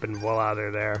minimap, and voila, they're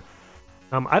there.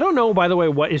 I don't know, by the way,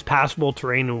 what is passable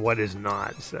terrain and what is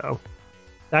not, so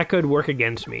that could work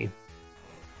against me.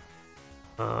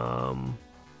 What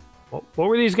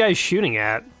were these guys shooting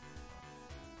at?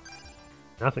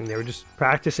 Nothing. They were just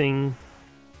practicing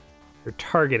their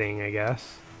targeting, I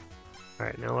guess. All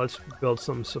right, now let's build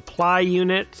some supply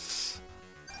units.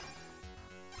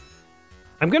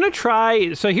 I'm going to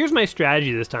try... So here's my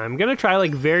strategy this time. I'm going to try, like,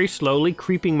 very slowly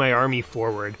creeping my army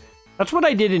forward. That's what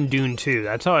I did in Dune 2.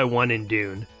 That's how I won in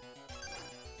Dune.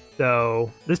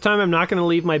 So this time I'm not going to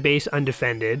leave my base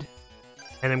undefended.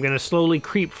 And I'm going to slowly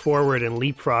creep forward and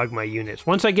leapfrog my units.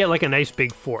 Once I get, like, a nice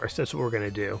big force, that's what we're going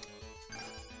to do.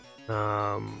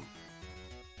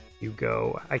 You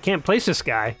go. I can't place this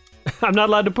guy. I'm not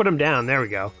allowed to put him down. There we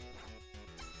go.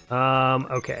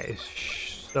 Okay.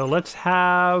 So let's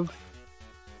have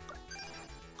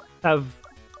I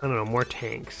don't know, more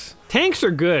tanks. Tanks are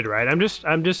good, right? I'm just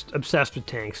obsessed with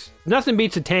tanks. Nothing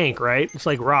beats a tank, right? It's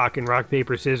like rock and rock,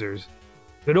 paper, scissors.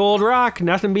 Good old rock,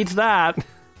 nothing beats that.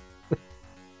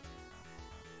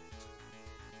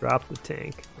 Drop the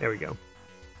tank. There we go.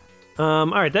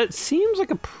 Alright, that seems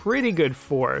like a pretty good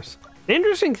force. The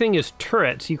interesting thing is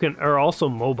turrets are also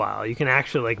mobile. You can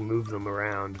actually like move them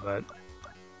around, but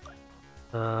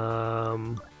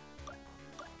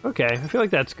okay, I feel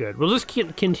like that's good. We'll just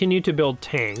continue to build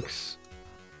tanks.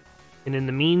 And in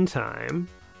the meantime,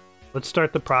 let's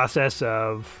start the process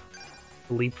of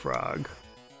leapfrog.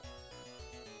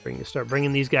 Start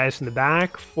bringing these guys from the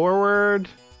back, forward,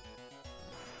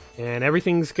 and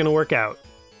everything's gonna work out.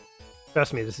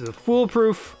 Trust me, this is a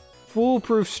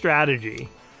foolproof strategy.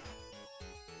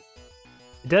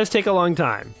 It does take a long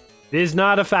time. It is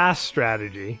not a fast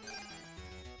strategy.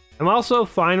 I'm also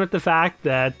fine with the fact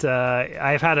that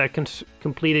I've had a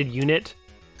completed unit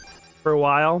for a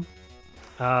while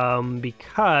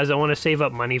because I want to save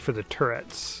up money for the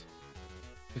turrets.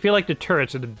 I feel like the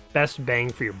turrets are the best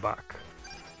bang for your buck.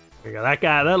 There you go, that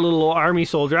guy, that little army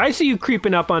soldier. I see you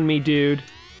creeping up on me, dude.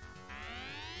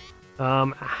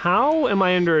 How am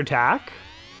I under attack?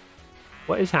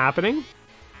 What is happening?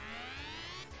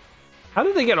 How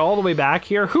did they get all the way back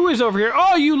here? Who is over here?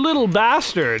 Oh, you little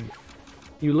bastard!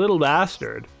 You little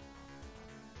bastard.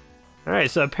 Alright,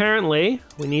 so apparently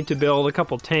we need to build a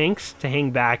couple tanks to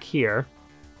hang back here.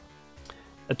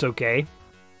 That's okay.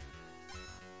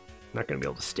 I'm not gonna be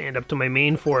able to stand up to my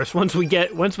main force once we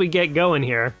get going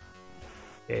here.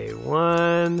 Okay,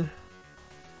 how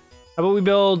about we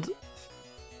build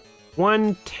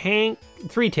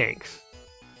 3 tanks?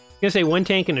 I'm gonna say 1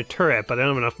 tank and a turret, but I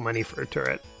don't have enough money for a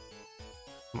turret.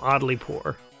 I'm oddly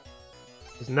poor.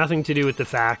 It has nothing to do with the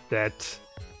fact that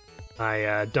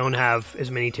I don't have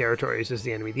as many territories as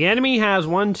the enemy. The enemy has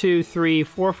 6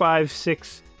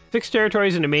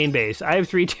 territories and a main base. I have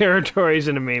 3 territories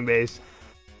and a main base.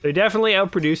 They're definitely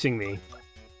outproducing me.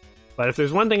 But if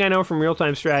there's one thing I know from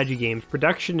real-time strategy games,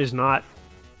 production is not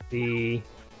the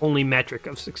only metric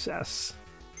of success.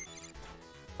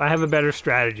 If I have a better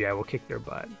strategy, I will kick their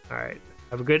butt. Alright.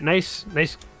 Have a good, nice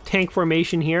tank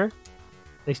formation here.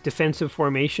 Nice defensive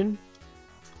formation.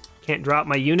 Can't drop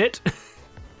my unit.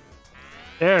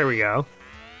 There we go.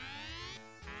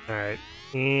 Alright.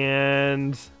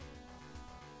 And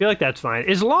I feel like that's fine.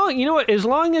 As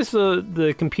long as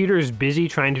the computer is busy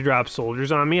trying to drop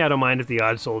soldiers on me, I don't mind if the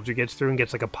odd soldier gets through and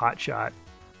gets like a pot shot.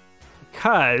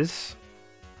 Because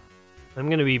I'm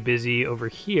gonna be busy over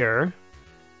here.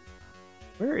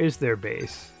 Where is their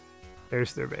base?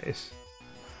 There's their base.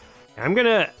 I'm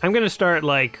gonna start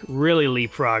like really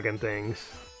leapfrogging things.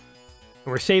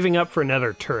 And we're saving up for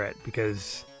another turret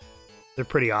because they're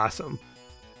pretty awesome.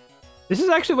 This is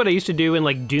actually what I used to do in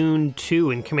like Dune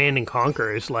 2 and Command and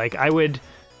Conquer. Is like I would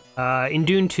in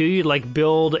Dune 2 you'd like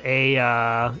build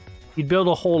a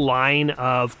whole line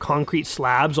of concrete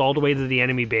slabs all the way to the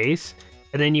enemy base,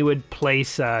 and then you would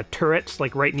place turrets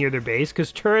like right near their base,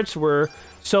 because turrets were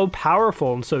so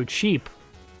powerful and so cheap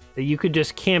that you could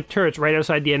just camp turrets right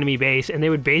outside the enemy base and they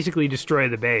would basically destroy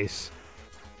the base.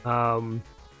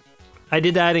 I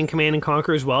did that in Command and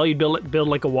Conquer as well. You'd build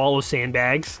like a wall of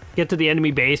sandbags, get to the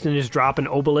enemy base, and just drop an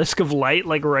obelisk of light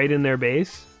like right in their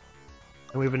base.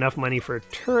 And we have enough money for a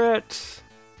turret.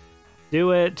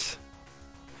 Do it.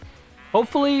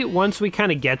 Hopefully, once we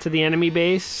kind of get to the enemy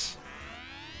base...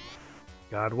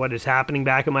 God, what is happening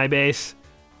back at my base?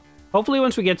 Hopefully,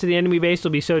 once we get to the enemy base,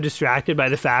 they'll be so distracted by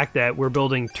the fact that we're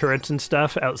building turrets and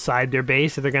stuff outside their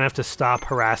base that they're going to have to stop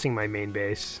harassing my main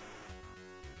base.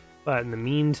 But in the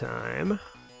meantime,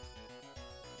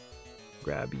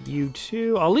 grab you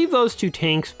two. I'll leave those 2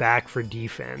 tanks back for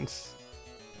defense.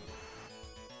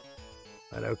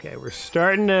 But okay, we're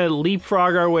starting to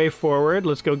leapfrog our way forward.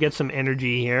 Let's go get some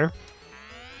energy here.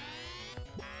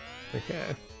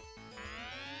 Okay.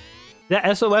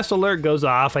 The SOS alert goes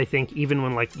off, I think, even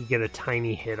when like you get a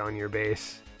tiny hit on your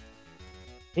base.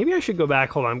 Maybe I should go back.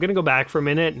 Hold on, I'm gonna go back for a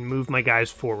minute and move my guys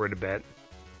forward a bit.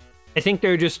 I think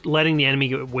they're just letting the enemy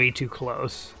get way too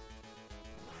close.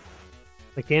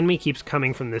 Like, the enemy keeps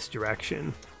coming from this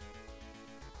direction.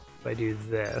 If I do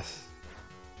this,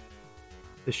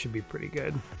 this should be pretty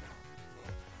good.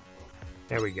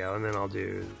 There we go, and then I'll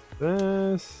do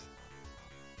this.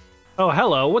 Oh,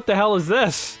 hello, what the hell is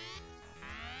this?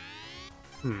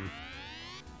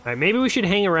 Alright, maybe we should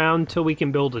hang around till we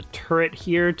can build a turret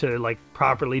here to, like,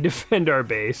 properly defend our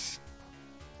base.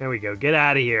 There we go. Get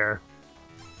out of here.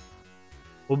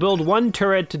 We'll build one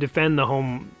turret to defend the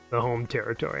home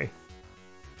territory.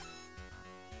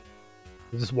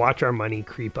 We'll just watch our money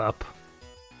creep up.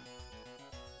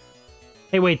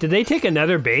 Hey, wait, did they take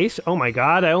another base? Oh my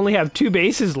god, I only have 2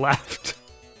 bases left.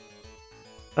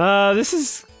 This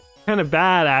is kind of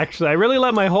bad, actually. I really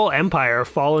let my whole empire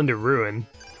fall into ruin.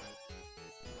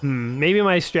 Maybe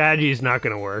my strategy is not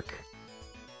going to work.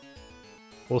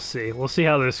 We'll see. We'll see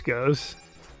how this goes.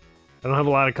 I don't have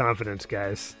a lot of confidence,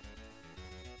 guys.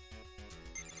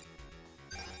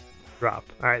 Drop.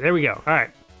 Alright, there we go.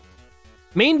 Alright.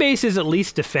 Main base is at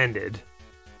least defended.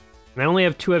 And I only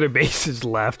have 2 other bases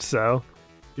left, so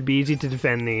it'd be easy to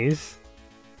defend these.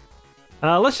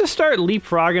 Let's just start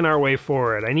leapfrogging our way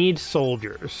forward. I need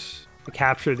soldiers to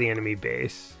capture the enemy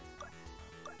base.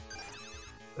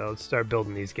 So let's start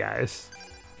building these guys.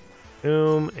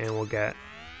 Boom, and we'll get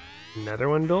another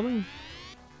one building.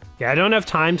 Yeah, I don't have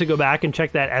time to go back and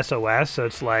check that SOS, so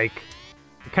it's like,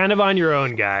 you're kind of on your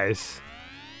own, guys.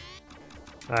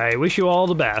 I wish you all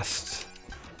the best.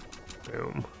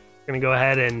 Boom. Gonna go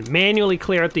ahead and manually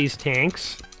clear out these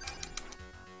tanks.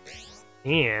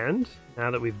 And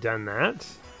now that we've done that,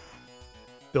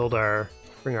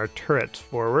 bring our turrets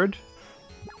forward.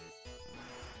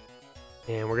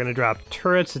 And we're gonna drop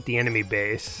turrets at the enemy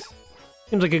base.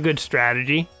 Seems like a good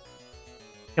strategy.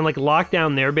 And like lock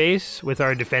down their base with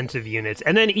our defensive units.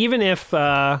 And then even if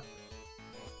the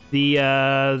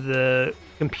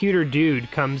computer dude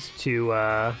comes to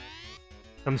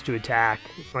attack,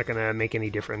 it's not gonna make any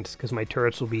difference because my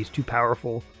turrets will be too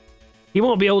powerful. He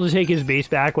won't be able to take his base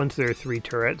back once there are 3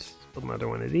 turrets. Build another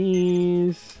one of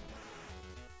these.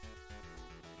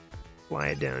 Fly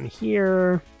it down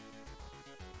here.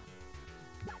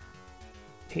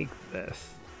 Take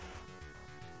this.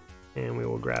 And we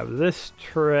will grab this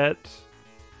turret.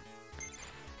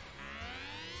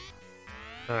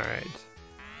 Alright.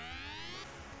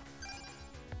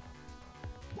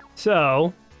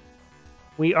 So,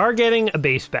 we are getting a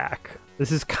base back.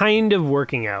 This is kind of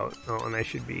working out. Oh, and I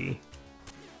should be...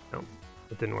 No,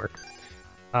 it didn't work.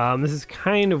 This is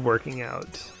kind of working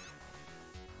out.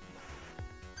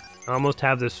 I almost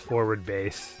have this forward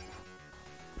base.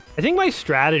 I think my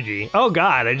strategy... Oh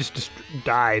god, I just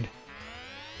died.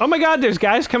 Oh my god, there's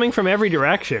guys coming from every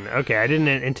direction. Okay, I didn't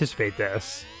anticipate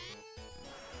this.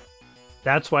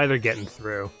 That's why they're getting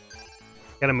through.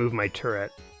 Gotta move my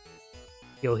turret.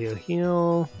 Heal, heal,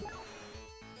 heal.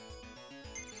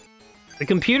 The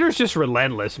computer's just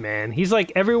relentless, man. He's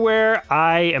like, everywhere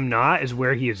I am not is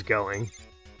where he is going.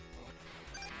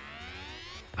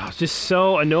 Oh, it's just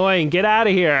so annoying. Get out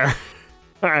of here.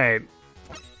 Alright.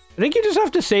 I think you just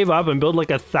have to save up and build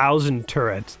like 1,000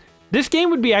 turrets. This game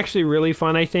would be actually really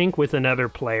fun, I think, with another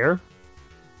player.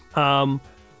 You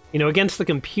know, against the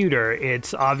computer,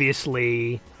 it's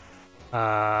obviously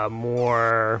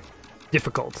more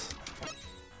difficult.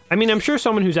 I mean, I'm sure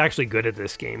someone who's actually good at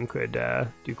this game could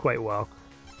do quite well.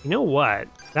 You know what?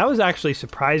 That was actually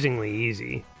surprisingly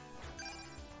easy.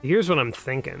 Here's what I'm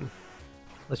thinking.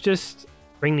 Let's just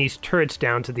bring these turrets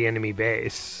down to the enemy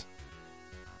base.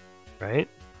 Right?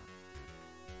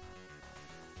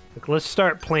 Like, let's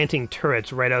start planting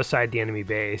turrets right outside the enemy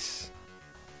base.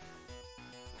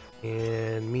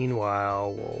 And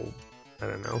meanwhile, we'll, I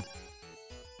don't know,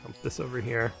 dump this over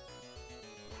here.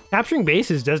 Capturing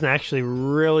bases doesn't actually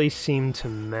really seem to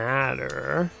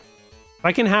matter. If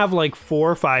I can have like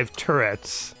 4 or 5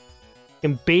 turrets, I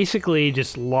can basically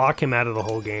just lock him out of the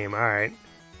whole game. All right.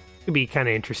 Could be kind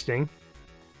of interesting.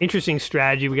 Interesting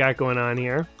strategy we got going on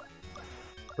here.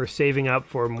 We're saving up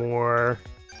for more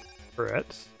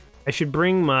turrets. I should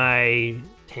bring my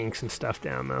tanks and stuff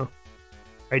down, though. All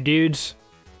right, dudes.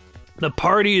 The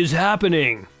party is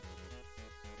happening.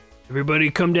 Everybody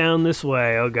come down this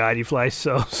way. Oh god, you fly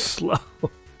so slow.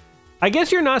 I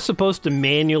guess you're not supposed to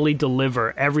manually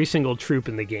deliver every single troop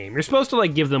in the game. You're supposed to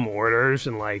like give them orders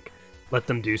and like let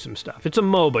them do some stuff. It's a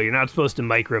MOBA, you're not supposed to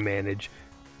micromanage.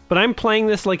 But I'm playing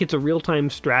this like it's a real-time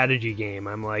strategy game.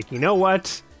 I'm like, you know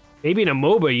what? Maybe in a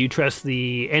MOBA you trust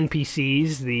the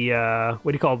NPCs, the,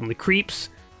 what do you call them, the creeps,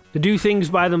 to do things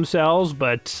by themselves,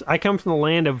 but I come from the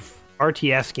land of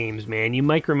RTS games, man. You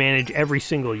micromanage every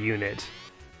single unit.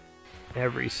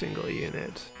 Every single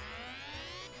unit.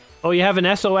 Oh, you have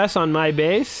an SOS on my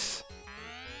base?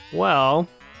 Well,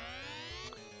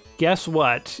 guess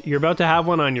what? You're about to have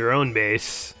one on your own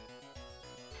base.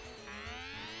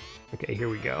 Okay, here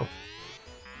we go.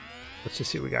 Let's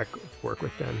just see what we got to work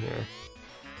with down here.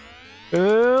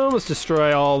 Boom, let's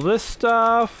destroy all this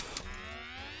stuff.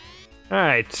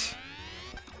 Alright.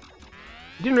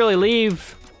 Didn't really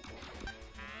leave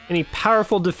any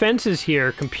powerful defenses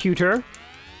here, computer.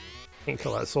 Can't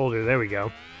kill that soldier. There we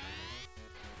go.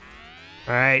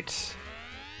 Alright.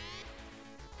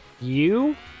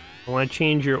 You, I want to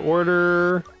change your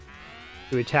order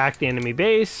to attack the enemy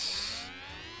base.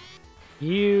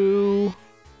 You,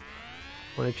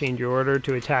 I want to change your order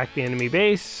to attack the enemy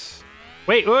base.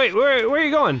 Wait, where are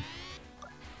you going?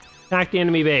 Attack the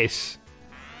enemy base.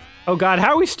 Oh god,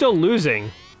 how are we still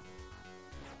losing?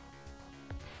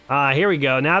 Here we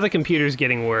go. Now the computer's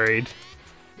getting worried.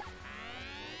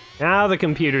 Now the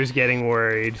computer's getting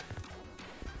worried.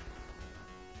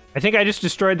 I think I just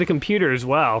destroyed the computer as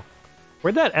well.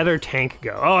 Where'd that other tank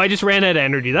go? Oh, I just ran out of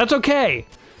energy. That's okay.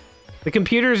 The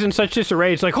computer's in such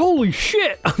disarray. It's like, holy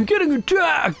shit, I'm getting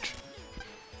attacked.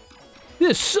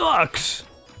 This sucks.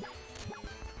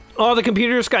 Oh, the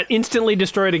computer just got instantly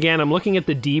destroyed again. I'm looking at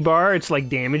the D bar. It's like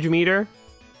damage meter.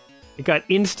 It got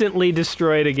instantly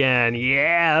destroyed again.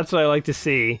 Yeah, that's what I like to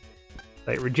see.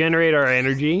 Like, regenerate our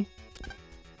energy.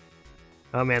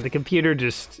 Oh man, the computer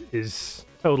just is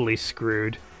totally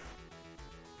screwed.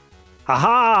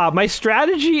 Haha! My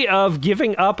strategy of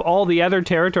giving up all the other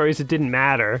territories that didn't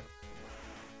matter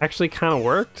actually kind of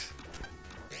worked.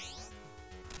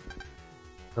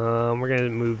 We're gonna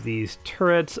move these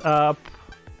turrets up.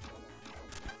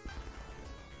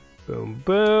 Boom,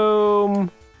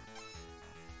 boom.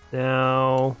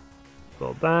 Now,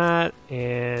 build that,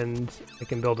 and I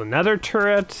can build another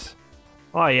turret.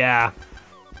 Oh yeah.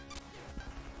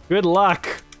 Good luck.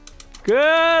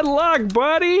 Good luck,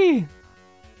 buddy!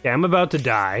 Yeah, I'm about to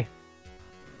die.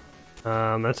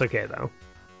 That's okay, though.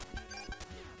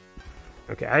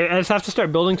 Okay, I just have to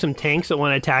start building some tanks that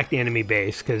want to attack the enemy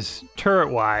base, because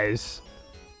turret-wise,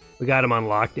 we got him on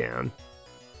lockdown.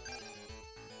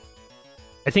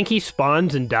 I think he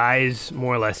spawns and dies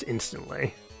more or less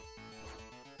instantly.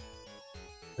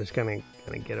 I'm just gonna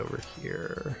get over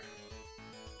here.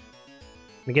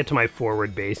 Let me get to my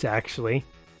forward base, actually.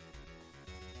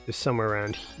 Just somewhere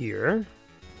around here.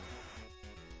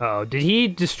 Oh, did he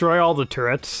destroy all the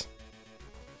turrets?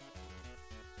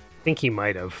 I think he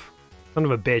might have. Son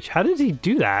of a bitch. How did he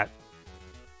do that?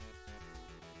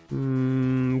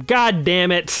 God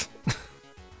damn it.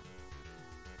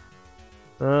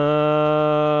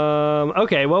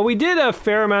 Okay, well, we did a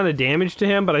fair amount of damage to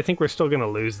him, but I think we're still gonna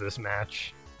lose this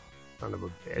match. Son of a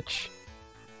bitch.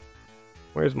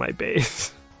 Where's my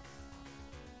base?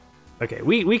 Okay,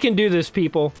 we can do this,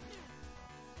 people.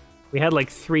 We had like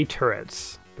 3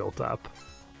 turrets built up.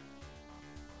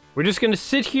 We're just gonna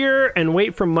sit here and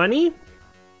wait for money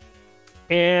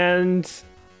and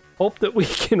hope that we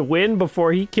can win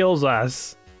before he kills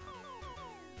us.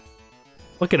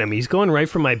 Look at him, he's going right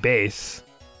for my base.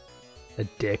 A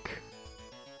dick.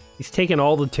 He's taking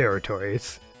all the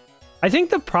territories. I think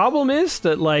the problem is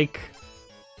that, like,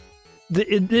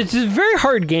 it's a very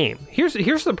hard game. Here's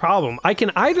the problem. I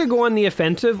can either go on the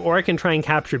offensive or I can try and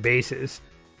capture bases.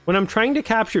 When I'm trying to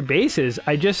capture bases,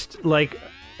 I just, like,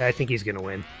 I think he's gonna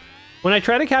win. When I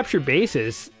try to capture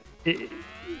bases,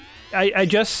 I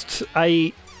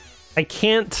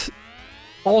can't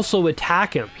also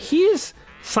attack him. He's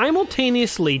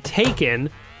simultaneously taken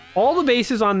all the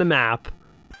bases on the map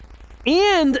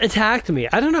and attacked me.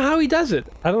 I don't know how he does it.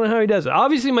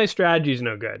 Obviously my strategy is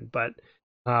no good, but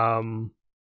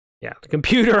yeah, the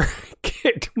computer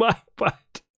kicked my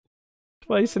butt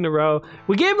twice in a row.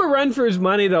 We gave him a run for his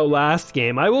money though last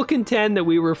game. I will contend that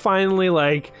we were finally,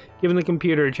 like, giving the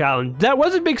computer a challenge. That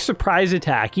was a big surprise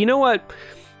attack. You know what?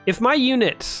 If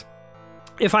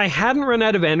I hadn't run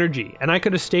out of energy and I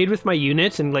could have stayed with my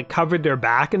units and, like, covered their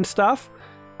back and stuff,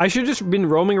 I should have just been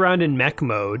roaming around in mech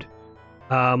mode.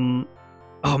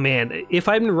 Oh man, if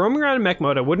I'd been roaming around in mech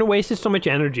mode, I wouldn't have wasted so much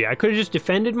energy. I could have just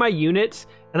defended my units,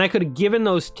 and I could have given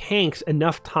those tanks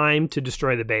enough time to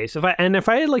destroy the base. If I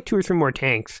had like 2 or 3 more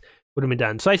tanks, would have been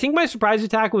done. So I think my surprise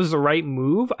attack was the right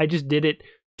move. I just did it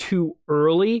too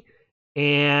early,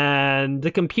 and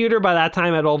the computer by that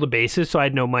time had all the bases, so I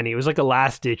had no money. It was like a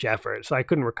last-ditch effort, so I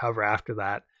couldn't recover after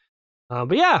that.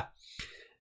 But yeah,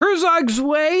 Herzog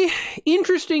Zwei,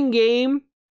 interesting game.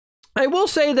 I will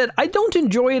say that I don't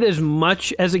enjoy it as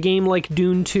much as a game like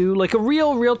Dune 2. Like a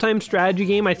real-time strategy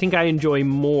game, I think I enjoy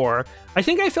more. I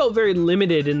think I felt very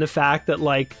limited in the fact that,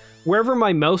 like, wherever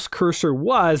my mouse cursor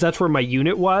was, that's where my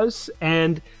unit was.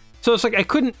 And so it's like I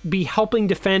couldn't be helping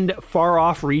defend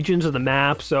far-off regions of the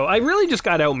map, so I really just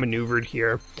got outmaneuvered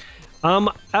here.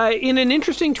 In an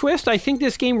interesting twist, I think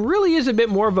this game really is a bit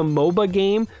more of a MOBA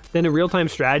game than a real-time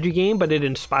strategy game, but it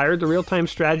inspired the real-time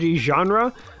strategy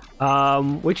genre.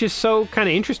 Which is so kind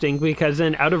of interesting because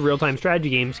then out of real-time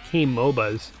strategy games came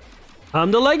MOBAs.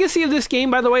 The legacy of this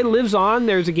game, by the way, lives on.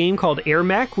 There's a game called Air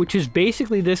Mech, which is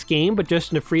basically this game, but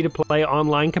just in a free-to-play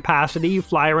online capacity. You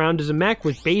fly around as a mech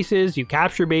with bases, you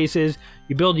capture bases,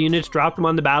 you build units, drop them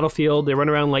on the battlefield, they run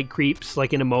around like creeps,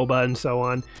 like in a MOBA and so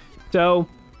on. So,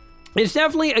 it's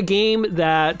definitely a game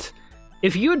that,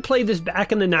 if you had played this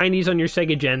back in the 90s on your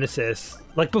Sega Genesis,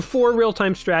 like before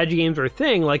real-time strategy games were a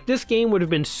thing, like this game would have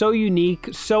been so unique,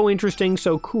 so interesting,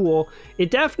 so cool.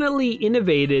 It definitely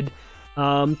innovated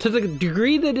to the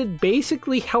degree that it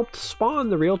basically helped spawn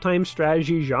the real-time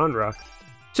strategy genre.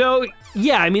 So,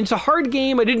 yeah, I mean, it's a hard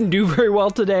game. I didn't do very well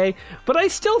today, but I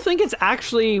still think it's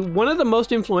actually one of the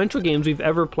most influential games we've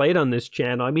ever played on this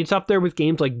channel. I mean, it's up there with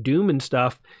games like Doom and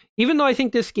stuff. Even though I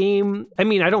think this game, I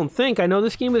know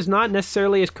this game is not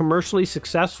necessarily as commercially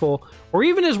successful or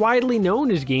even as widely known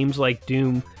as games like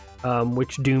Doom,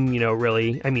 which Doom, you know,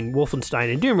 really, I mean,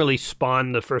 Wolfenstein and Doom really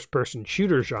spawned the first-person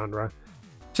shooter genre.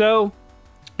 So,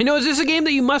 you know, is this a game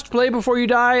that you must play before you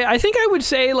die? I think I would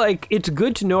say, like, it's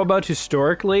good to know about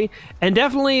historically, and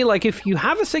definitely, like, if you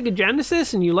have a Sega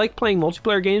Genesis and you like playing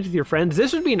multiplayer games with your friends,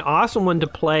 this would be an awesome one to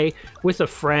play with a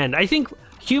friend. I think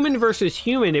human versus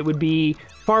human, it would be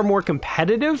far more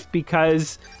competitive,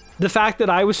 because the fact that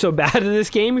I was so bad at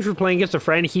this game, if you're playing against a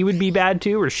friend, he would be bad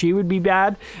too, or she would be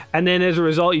bad, and then as a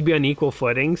result, you'd be on equal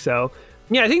footing. So,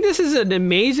 yeah, I think this is an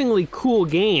amazingly cool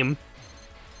game.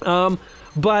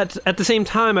 But at the same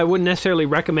time, I wouldn't necessarily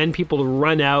recommend people to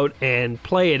run out and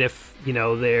play it if, you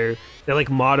know, they're like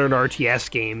modern RTS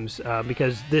games,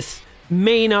 because this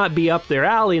may not be up their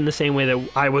alley in the same way that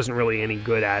I wasn't really any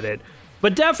good at it.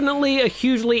 But definitely a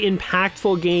hugely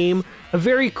impactful game, a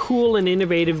very cool and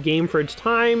innovative game for its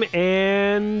time,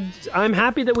 and I'm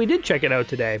happy that we did check it out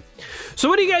today. So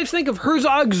what do you guys think of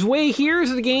Herzog Zwei here?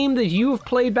 Is it a game that you have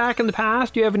played back in the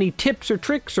past? Do you have any tips or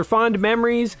tricks or fond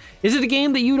memories? Is it a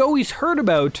game that you'd always heard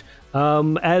about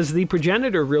as the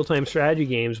progenitor of real-time strategy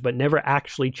games, but never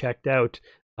actually checked out?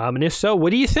 And if so,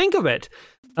 what do you think of it?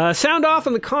 Sound off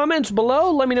in the comments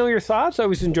below. Let me know your thoughts. I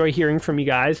always enjoy hearing from you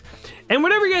guys. And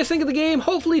whatever you guys think of the game,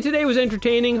 hopefully today was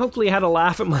entertaining. Hopefully you had a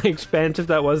laugh at my expense. If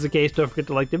that was the case, don't forget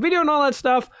to like the video and all that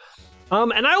stuff.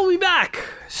 And I will be back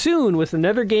soon with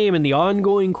another game in the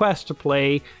ongoing quest to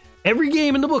play every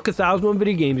game in the book, 1001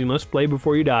 Video Games You Must Play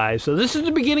Before You Die. So this is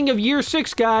the beginning of year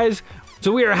 6, guys.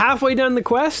 So we are halfway done the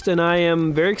quest, and I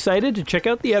am very excited to check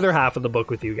out the other half of the book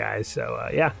with you guys. So,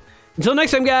 yeah. Until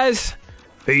next time, guys.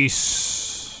 Peace.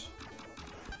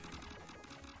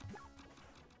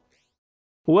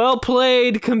 Well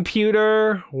played,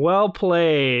 computer. Well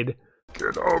played.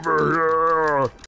 Get over here.